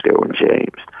 Nothing like Derwin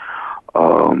James.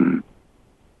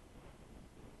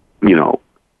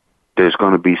 There's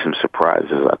going to be some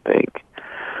surprises, I think.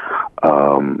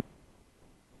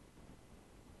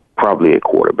 Probably a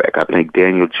quarterback. I think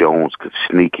Daniel Jones could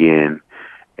sneak in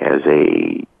as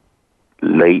a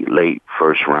late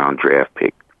first-round draft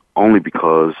pick, only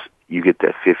because you get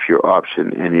that fifth-year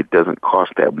option, and it doesn't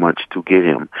cost that much to get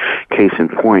him. Case in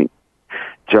point,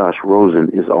 Josh Rosen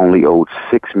is only owed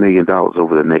 $6 million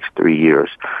over the next 3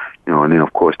 years. And then,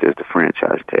 of course, there's the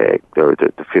franchise tag,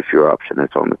 the fifth-year option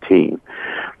that's on the team.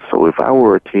 So if I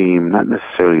were a team, not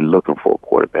necessarily looking for a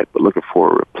quarterback, but looking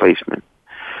for a replacement,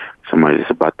 somebody that's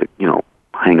about to,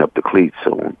 hang up the cleats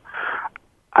soon,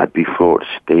 I'd be Florida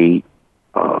State,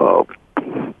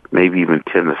 maybe even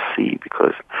Tennessee,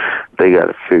 because they got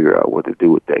to figure out what to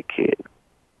do with that kid.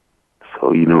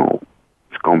 So,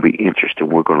 it's going to be interesting.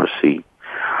 We're going to see.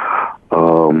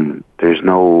 There's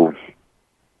no,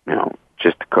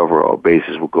 just to cover all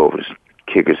bases, we'll go over this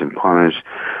kickers and punters.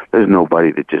 There's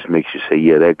nobody that just makes you say,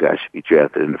 yeah, that guy should be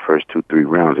drafted in the first 2-3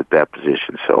 rounds at that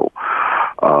position. So,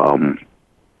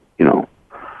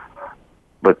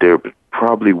 but there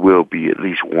probably will be at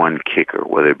least one kicker,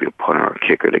 whether it be a punter or a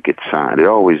kicker, that gets signed. There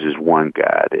always is one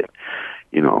guy that,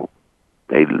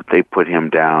 they put him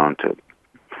down to,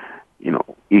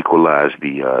 equalize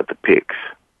the picks.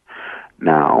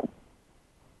 Now,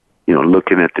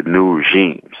 looking at the new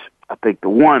regimes, I think the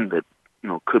one that,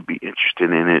 could be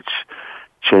interesting in its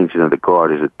changing of the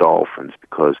guard is the Dolphins,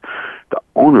 because the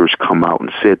owners come out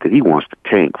and said that he wants to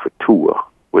tank for Tua,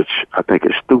 which I think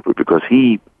is stupid, because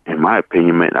he, in my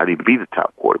opinion, might not even be the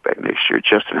top quarterback next year.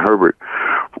 Justin Herbert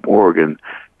from Oregon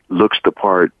looks the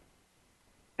part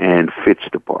and fits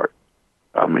the part.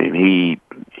 I mean,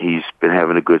 he's been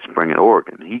having a good spring at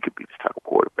Oregon. He could be the top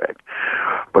quarterback.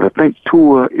 But I think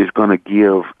Tua is going to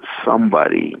give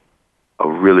somebody a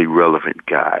really relevant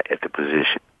guy at the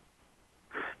position.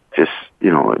 Just,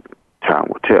 time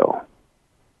will tell.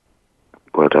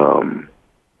 But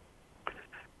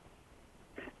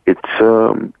it's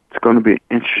going to be an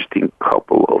interesting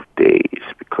couple of days,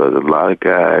 because a lot of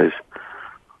guys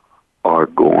are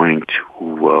going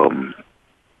to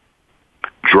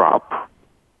drop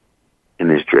in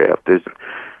this draft. There's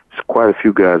quite a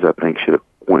few guys I think should have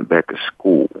went back to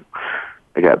school.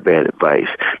 They got bad advice.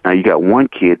 Now, you got one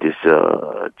kid, this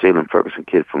Jalen Ferguson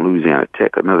kid from Louisiana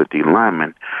Tech, another D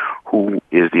lineman, who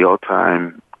is the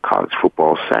all-time college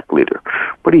football sack leader.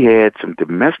 But he had some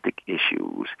domestic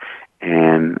issues.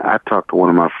 And I talked to one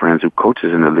of my friends who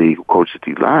coaches in the league, who coaches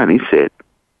D-line. He said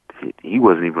he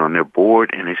wasn't even on their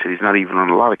board, and they said he's not even on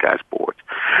a lot of guys' boards.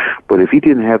 But if he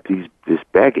didn't have this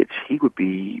baggage, he would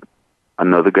be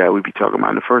another guy we'd be talking about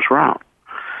in the first round.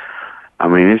 I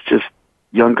mean, it's just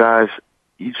young guys,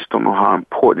 you just don't know how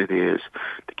important it is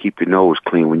to keep your nose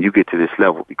clean when you get to this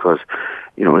level because,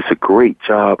 it's a great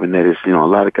job and that is, a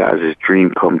lot of guys' dream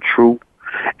come true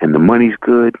and the money's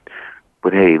good.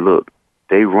 But, hey, look,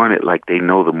 they run it like they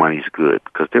know the money's good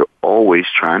because they're always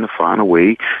trying to find a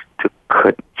way to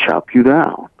chop you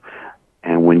down.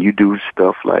 And when you do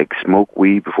stuff like smoke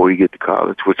weed before you get to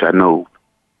college, which I know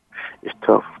is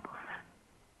tough,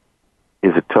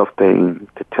 is a tough thing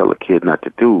to tell a kid not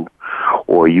to do,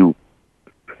 or you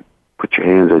put your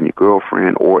hands on your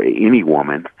girlfriend or any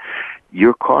woman,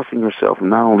 you're costing yourself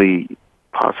not only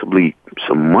possibly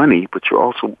some money, but you're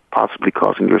also possibly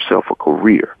costing yourself a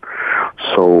career.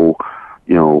 So,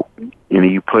 any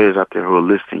of you players out there who are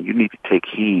listening, you need to take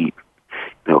heed.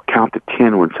 Count to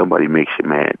 10 when somebody makes you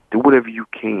mad. Do whatever you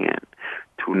can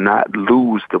to not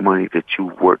lose the money that you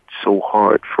worked so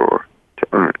hard to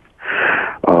earn.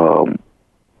 On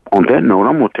that note,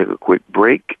 I'm going to take a quick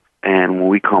break, and when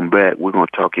we come back, we're going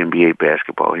to talk NBA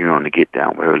basketball here on the Get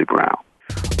Down with Hurlie Brown.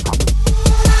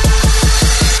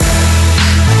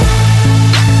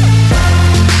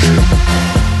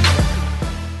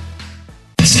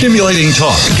 Stimulating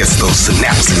talk. It gets those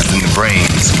synapses in the brain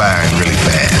firing really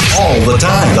fast. All the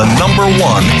time. The number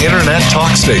one internet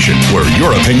talk station where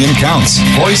your opinion counts.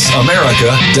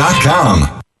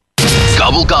 VoiceAmerica.com.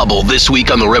 Gobble gobble this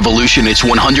week on The Revolution, it's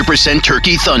 100%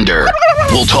 Turkey Thunder.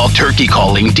 We'll talk turkey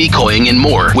calling, decoying, and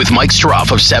more with Mike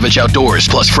Stroff of Savage Outdoors,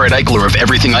 plus Fred Eichler of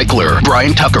Everything Eichler,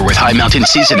 Brian Tucker with High Mountain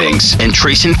Seasonings, and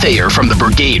Trayson Thayer from the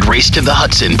Brigade Race to the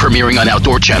Hudson, premiering on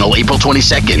Outdoor Channel April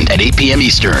 22nd at 8 p.m.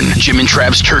 Eastern. Jim and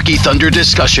Trav's Turkey Thunder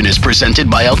discussion is presented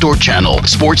by Outdoor Channel,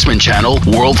 Sportsman Channel,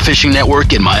 World Fishing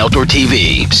Network, and My Outdoor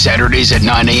TV. Saturdays at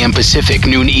 9 a.m. Pacific,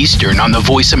 noon Eastern on the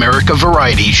Voice America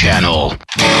Variety Channel.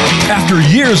 After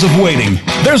years of waiting,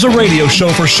 there's a radio show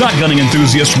for shotgunning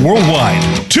enthusiasts worldwide.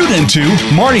 Tune into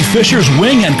Marty Fisher's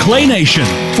Wing and Clay Nation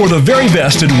for the very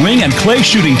best in wing and clay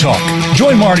shooting talk.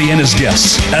 Join Marty and his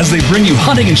guests as they bring you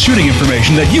hunting and shooting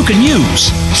information that you can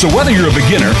use. So whether you're a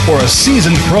beginner or a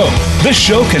seasoned pro, this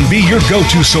show can be your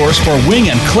go-to source for wing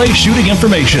and clay shooting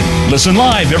information. Listen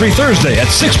live every Thursday at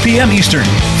 6 p.m. Eastern,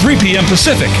 3 p.m.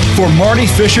 Pacific for Marty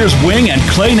Fisher's Wing and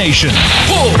Clay Nation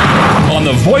on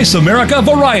the Voice America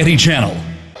Variety Channel.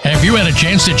 Have you had a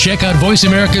chance to check out Voice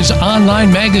America's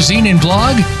online magazine and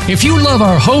blog? If you love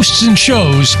our hosts and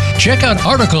shows, check out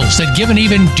articles that give an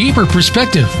even deeper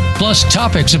perspective, plus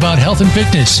topics about health and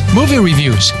fitness, movie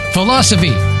reviews,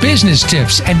 philosophy, business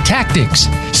tips and tactics,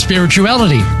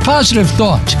 spirituality, positive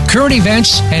thought, current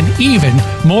events, and even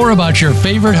more about your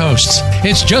favorite hosts.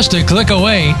 It's just a click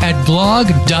away at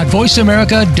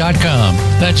blog.voiceamerica.com.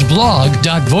 That's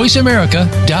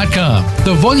blog.voiceamerica.com.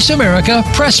 The Voice America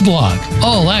Press Blog.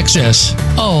 All access,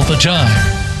 all the time.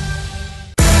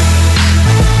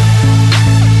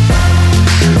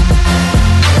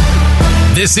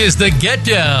 This is the Get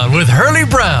Down with Hurlie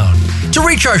Brown. To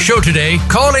reach our show today,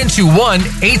 call into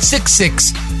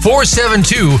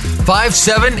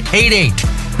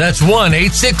 1-866-472-5788. That's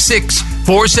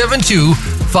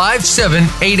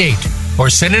 1-866-472-5788. Or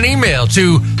send an email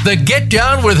to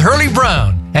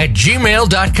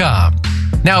thegetdownwithhurliebrown@gmail.com.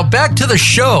 Now back to the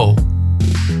show.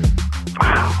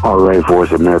 All right,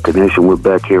 Voice America Nation, we're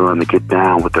back here on the Get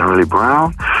Down with the Hurlie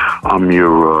Brown. I'm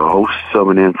your host,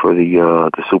 subbing in for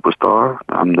the superstar.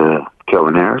 I'm the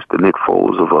Kelvin Harris, the Nick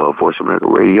Foles of Voice America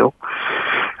Radio.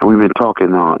 And we've been talking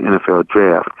NFL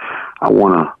draft. I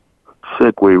want to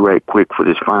segue right quick for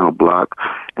this final block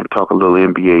and talk a little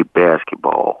NBA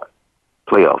basketball,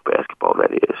 playoff basketball,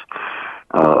 that is.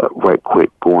 Right quick,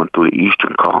 going through the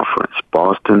Eastern Conference.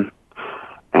 Boston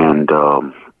and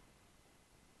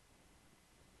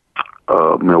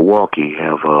Milwaukee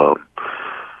have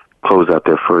closed out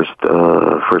their first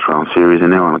round series,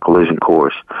 and they're on a collision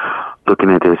course.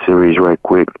 Looking at their series right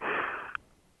quick,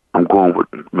 I'm going with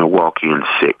Milwaukee in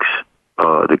 6.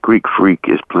 The Greek Freak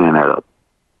is playing at an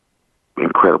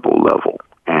incredible level,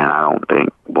 and I don't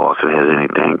think Boston has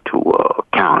anything to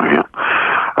counter him.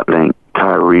 I think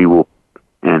Kyrie will,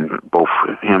 and both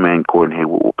him and Gordon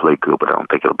Hayward will play good, but I don't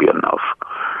think it'll be enough.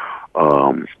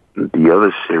 The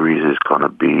other series is going to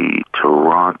be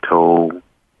Toronto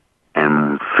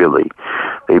and Philly.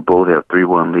 They both have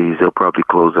 3-1 leads. They'll probably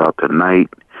close out tonight.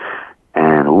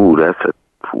 And that's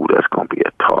going to be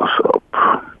a toss-up.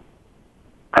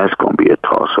 That's going to be a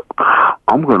toss-up.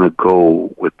 I'm going to go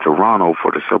with Toronto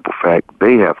for the simple fact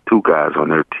they have two guys on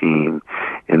their team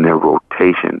in their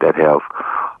rotation that have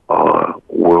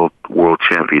world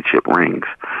championship rings,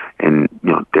 and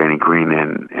Danny Green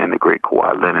and the great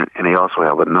Kawhi Leonard, and they also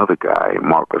have another guy,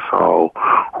 Marc Gasol,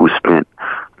 who spent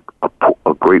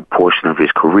a great portion of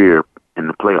his career in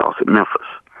the playoffs at Memphis.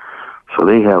 So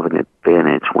they have an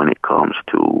advantage when it comes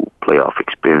to playoff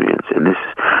experience, and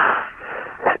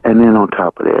then on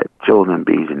top of that, Joel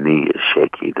Embiid's knee is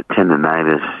shaky. The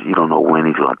tendonitis, you don't know when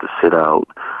he's going to sit out.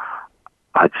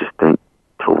 I just think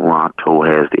Toronto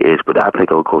has the edge, but I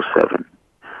think it'll go 7.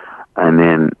 And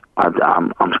then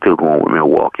I'm still going with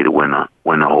Milwaukee to win the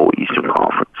whole Eastern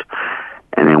Conference.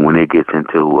 And then when it gets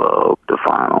into the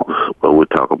finals, well, we'll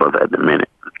talk about that in a minute.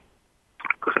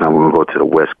 Because now we're going to go to the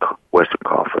Western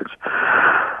Conference.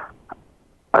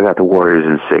 I got the Warriors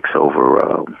in 6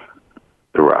 over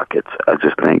the Rockets. I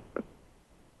just think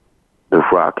the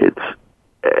Rockets,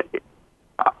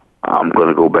 I'm going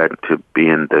to go back to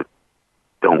being the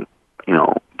don't,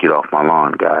 get off my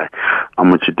lawn guy.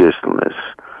 I'm a traditionalist.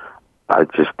 I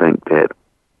just think that,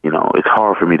 it's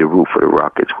hard for me to root for the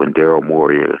Rockets when Daryl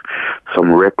Morey,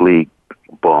 some rec league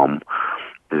bum,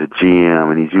 is a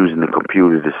GM, and he's using the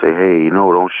computer to say, hey,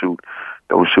 don't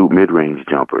shoot mid-range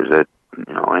jumpers.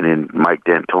 And then Mike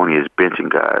D'Antoni is benching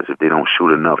guys if they don't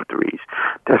shoot enough threes.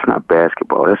 That's not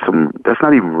basketball. That's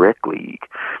not even rec league,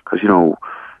 because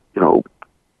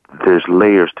there's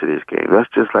layers to this game. That's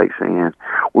just like saying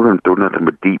we're going to throw nothing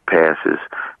but deep passes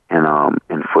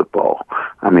in football.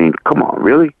 I mean, come on,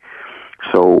 really?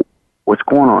 So what's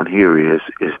going on here is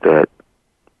that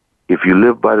if you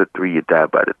live by the 3, you die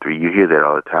by the 3. You hear that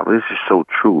all the time. This is so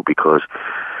true, because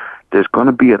there's going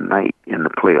to be a night in the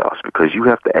playoffs, because you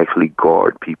have to actually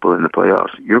guard people in the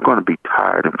playoffs. You're going to be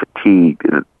tired and fatigued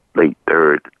in the late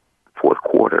third, fourth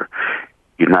quarter.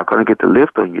 You're not going to get the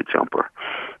lift on your jumper.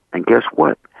 And guess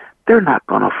what? They're not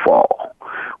going to fall.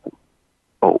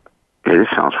 Oh, yeah, this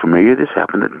sounds familiar. This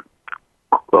happened in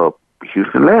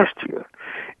Houston last year.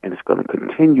 And it's going to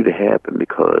continue to happen,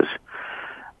 because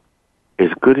as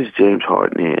good as James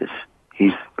Harden is,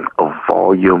 he's a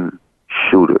volume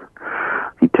shooter.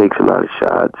 He takes a lot of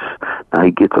shots. Now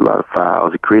he gets a lot of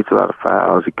fouls. He creates a lot of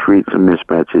fouls. He creates some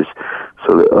mismatches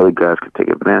so that other guys can take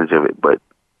advantage of it. But,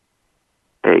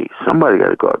 hey, somebody got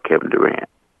to guard Kevin Durant.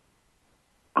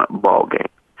 Ball game.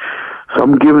 So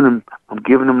I'm giving them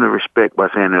the respect by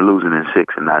saying they're losing in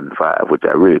 6 and not in 5, which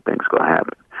I really think is going to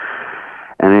happen.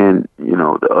 And then,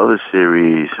 the other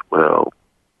series, well,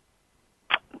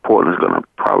 Portland's going to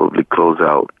probably close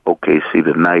out OKC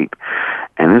tonight,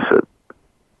 and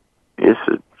it's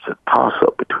a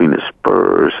toss-up between the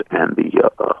Spurs and the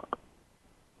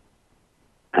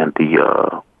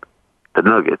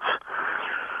Nuggets.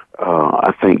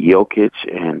 I think Jokic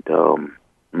and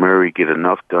Murray get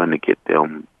enough done to get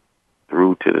them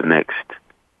through to the next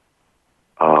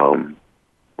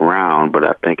round, but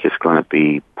I think it's going to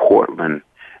be Portland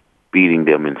beating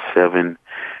them in 7,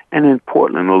 and then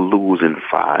Portland will lose in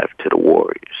 5 to the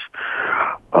Warriors.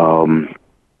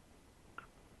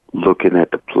 Looking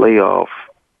at the playoff,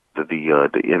 the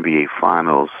NBA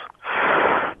Finals,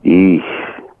 I'm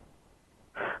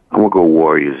going to go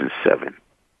Warriors in 7.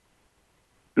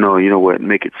 No, you know what?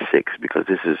 Make it 6, because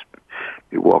this is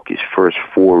Milwaukee's first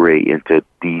foray into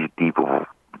these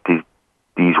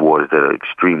waters that are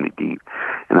extremely deep.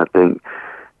 And I think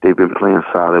they've been playing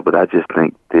solid, but I just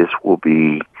think the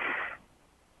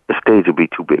stage will be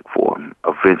too big for them.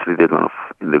 Eventually, they're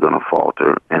gonna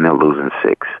falter, and they'll lose in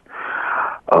 6.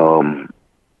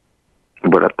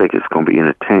 But I think it's going to be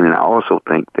entertaining. I also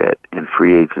think that in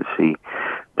free agency,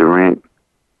 Durant,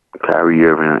 Kyrie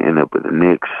Irving will end up with the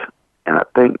Knicks, and I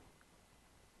think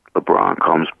LeBron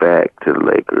comes back to the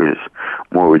Lakers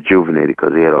more rejuvenated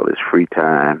because he had all this free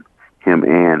time, him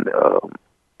and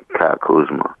Kyle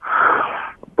Kuzma.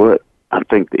 But I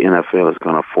think the NFL is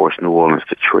going to force New Orleans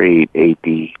to trade AD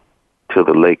to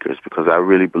the Lakers, because I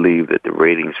really believe that the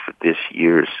ratings for this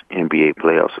year's NBA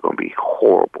playoffs are going to be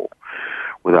horrible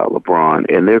without LeBron.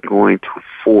 And they're going to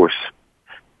force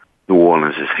New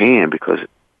Orleans' hand, because,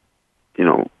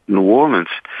 New Orleans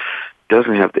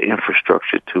doesn't have the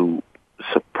infrastructure to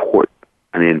support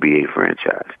an NBA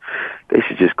franchise. They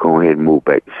should just go ahead and move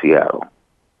back to Seattle,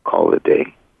 call it a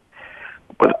day.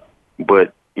 But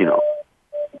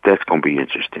that's going to be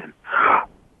interesting.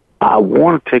 I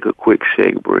want to take a quick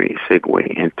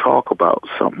segue and talk about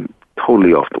something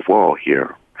totally off the wall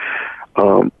here.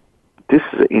 This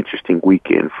is an interesting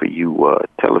weekend for you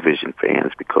television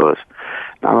fans, because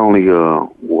not only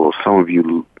will some of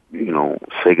you,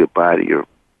 say goodbye to your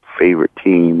favorite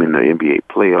team in the NBA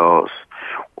playoffs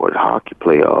or the hockey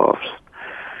playoffs,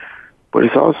 But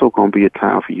it's also going to be a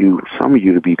time for you, some of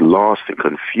you, to be lost and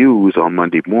confused on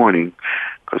Monday morning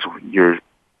because your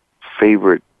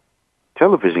favorite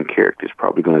television character is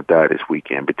probably going to die this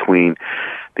weekend. Between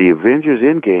the Avengers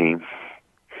Endgame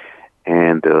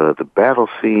and the battle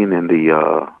scene in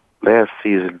the last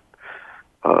season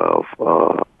of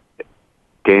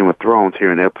Game of Thrones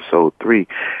here in episode 3,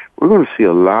 we're going to see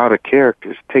a lot of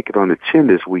characters take it on the chin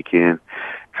this weekend.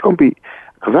 It's going to be,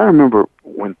 because I remember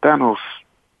when Thanos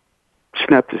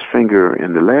snapped his finger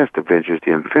in the last Avengers,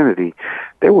 the Infinity,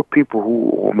 there were people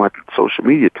who, on my social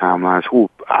media timelines, who,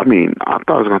 I thought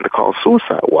I was going to call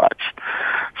suicide watch.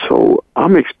 So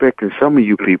I'm expecting some of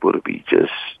you people to be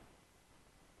just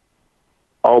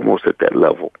almost at that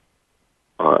level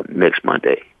next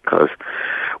Monday, because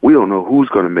we don't know who's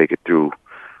going to make it through.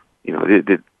 You know,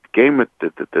 the Game of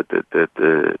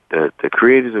the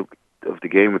creators of the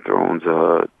Game of Thrones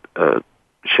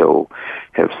show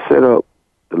have set up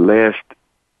the last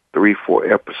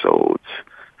 3-4 episodes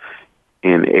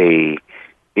in a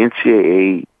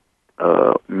NCAA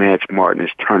Match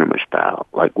Madness tournament style.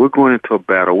 Like, we're going into a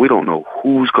battle. We don't know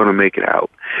who's going to make it out.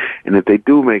 And if they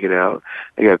do make it out,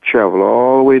 they got to travel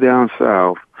all the way down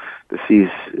south to see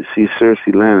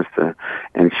Cersei Lannister,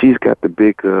 and she's got the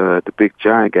big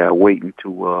giant guy waiting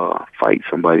to fight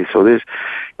somebody. So there's,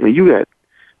 you got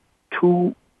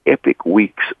 2 epic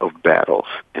weeks of battles,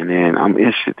 and then I'm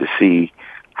interested to see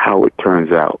how it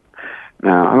turns out.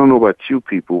 Now, I don't know about you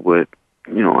people, but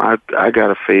I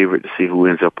got a favorite to see who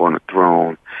ends up on the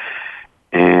throne,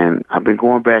 and I've been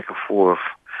going back and forth,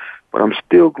 but I'm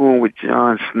still going with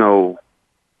Jon Snow,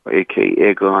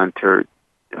 a.k.a. Aegon Turk.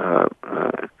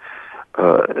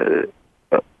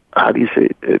 How do you say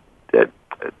it?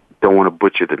 Don't want to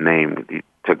butcher the name.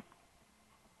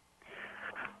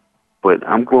 But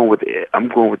I'm going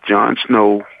with Jon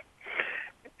Snow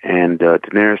and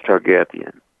Daenerys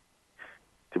Targaryen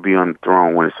to be on the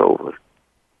throne when it's over.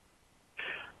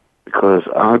 Because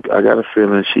I got a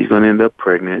feeling she's going to end up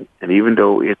pregnant, and even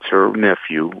though it's her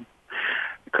nephew,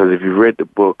 because if you've read the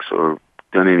books or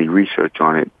done any research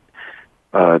on it,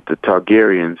 the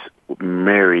Targaryens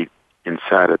married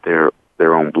inside of their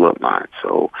own bloodline.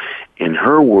 So in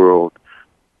her world,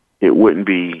 it wouldn't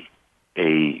be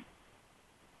a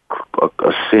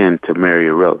sin to marry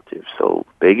a relative. So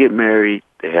they get married,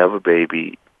 they have a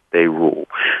baby, they rule.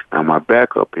 Now my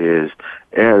backup is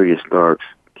Arya Stark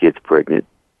gets pregnant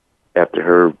after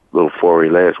her little foray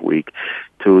last week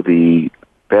to the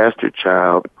bastard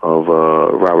child of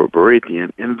Robert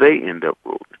Baratheon, and they end up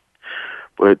ruling.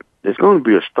 But there's going to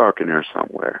be a Stark in there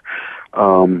somewhere.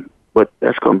 But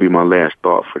that's going to be my last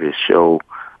thought for this show.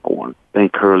 I want to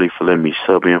thank Hurlie for letting me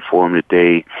sub in for him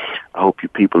today. I hope you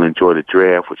people enjoy the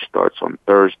draft, which starts on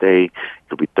Thursday.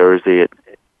 It'll be Thursday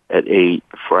at 8,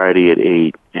 Friday at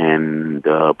 8, and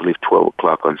I believe 12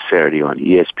 o'clock on Saturday on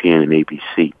ESPN and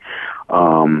ABC.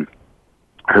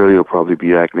 Hurlie will probably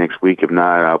be back next week. If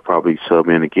not, I'll probably sub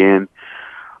in again.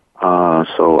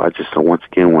 So I just once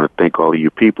again want to thank all of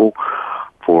you people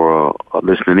for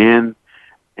listening in,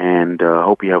 and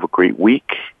hope you have a great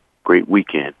week, great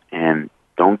weekend, and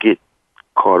don't get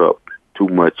caught up too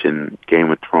much in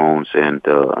Game of Thrones and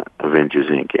Avengers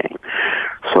Endgame.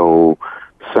 So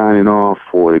signing off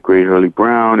for the great Hurlie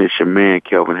Brown, it's your man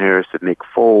Kelvin Harris and Nick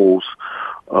Foles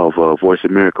of Voice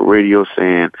America Radio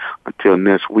saying until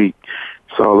next week,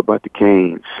 it's all about the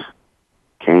Canes.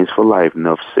 Canes for life,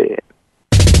 enough said.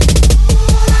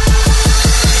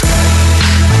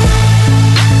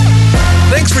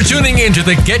 Thanks for tuning in to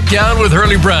the Get Down with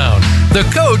Hurlie Brown. The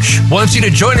coach wants you to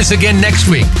join us again next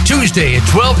week, Tuesday at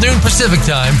 12 noon Pacific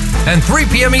Time and 3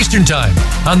 p.m. Eastern Time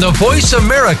on the Voice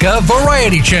America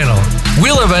Variety Channel.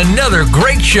 We'll have another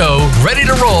great show ready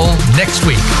to roll next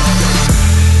week.